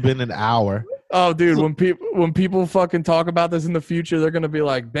has been an hour. Oh, dude, when people fucking talk about this in the future, they're gonna be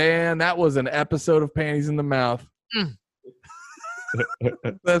like, "Man, that was an episode of Panties in the Mouth."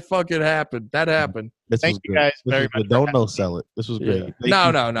 That fucking happened. That happened. Thank you guys very much. Don't no sell it. This was great.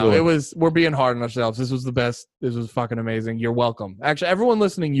 Yeah. No. It was. We're being hard on ourselves. This was the best. This was fucking amazing. You're welcome. Actually, everyone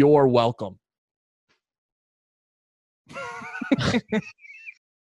listening, you're welcome.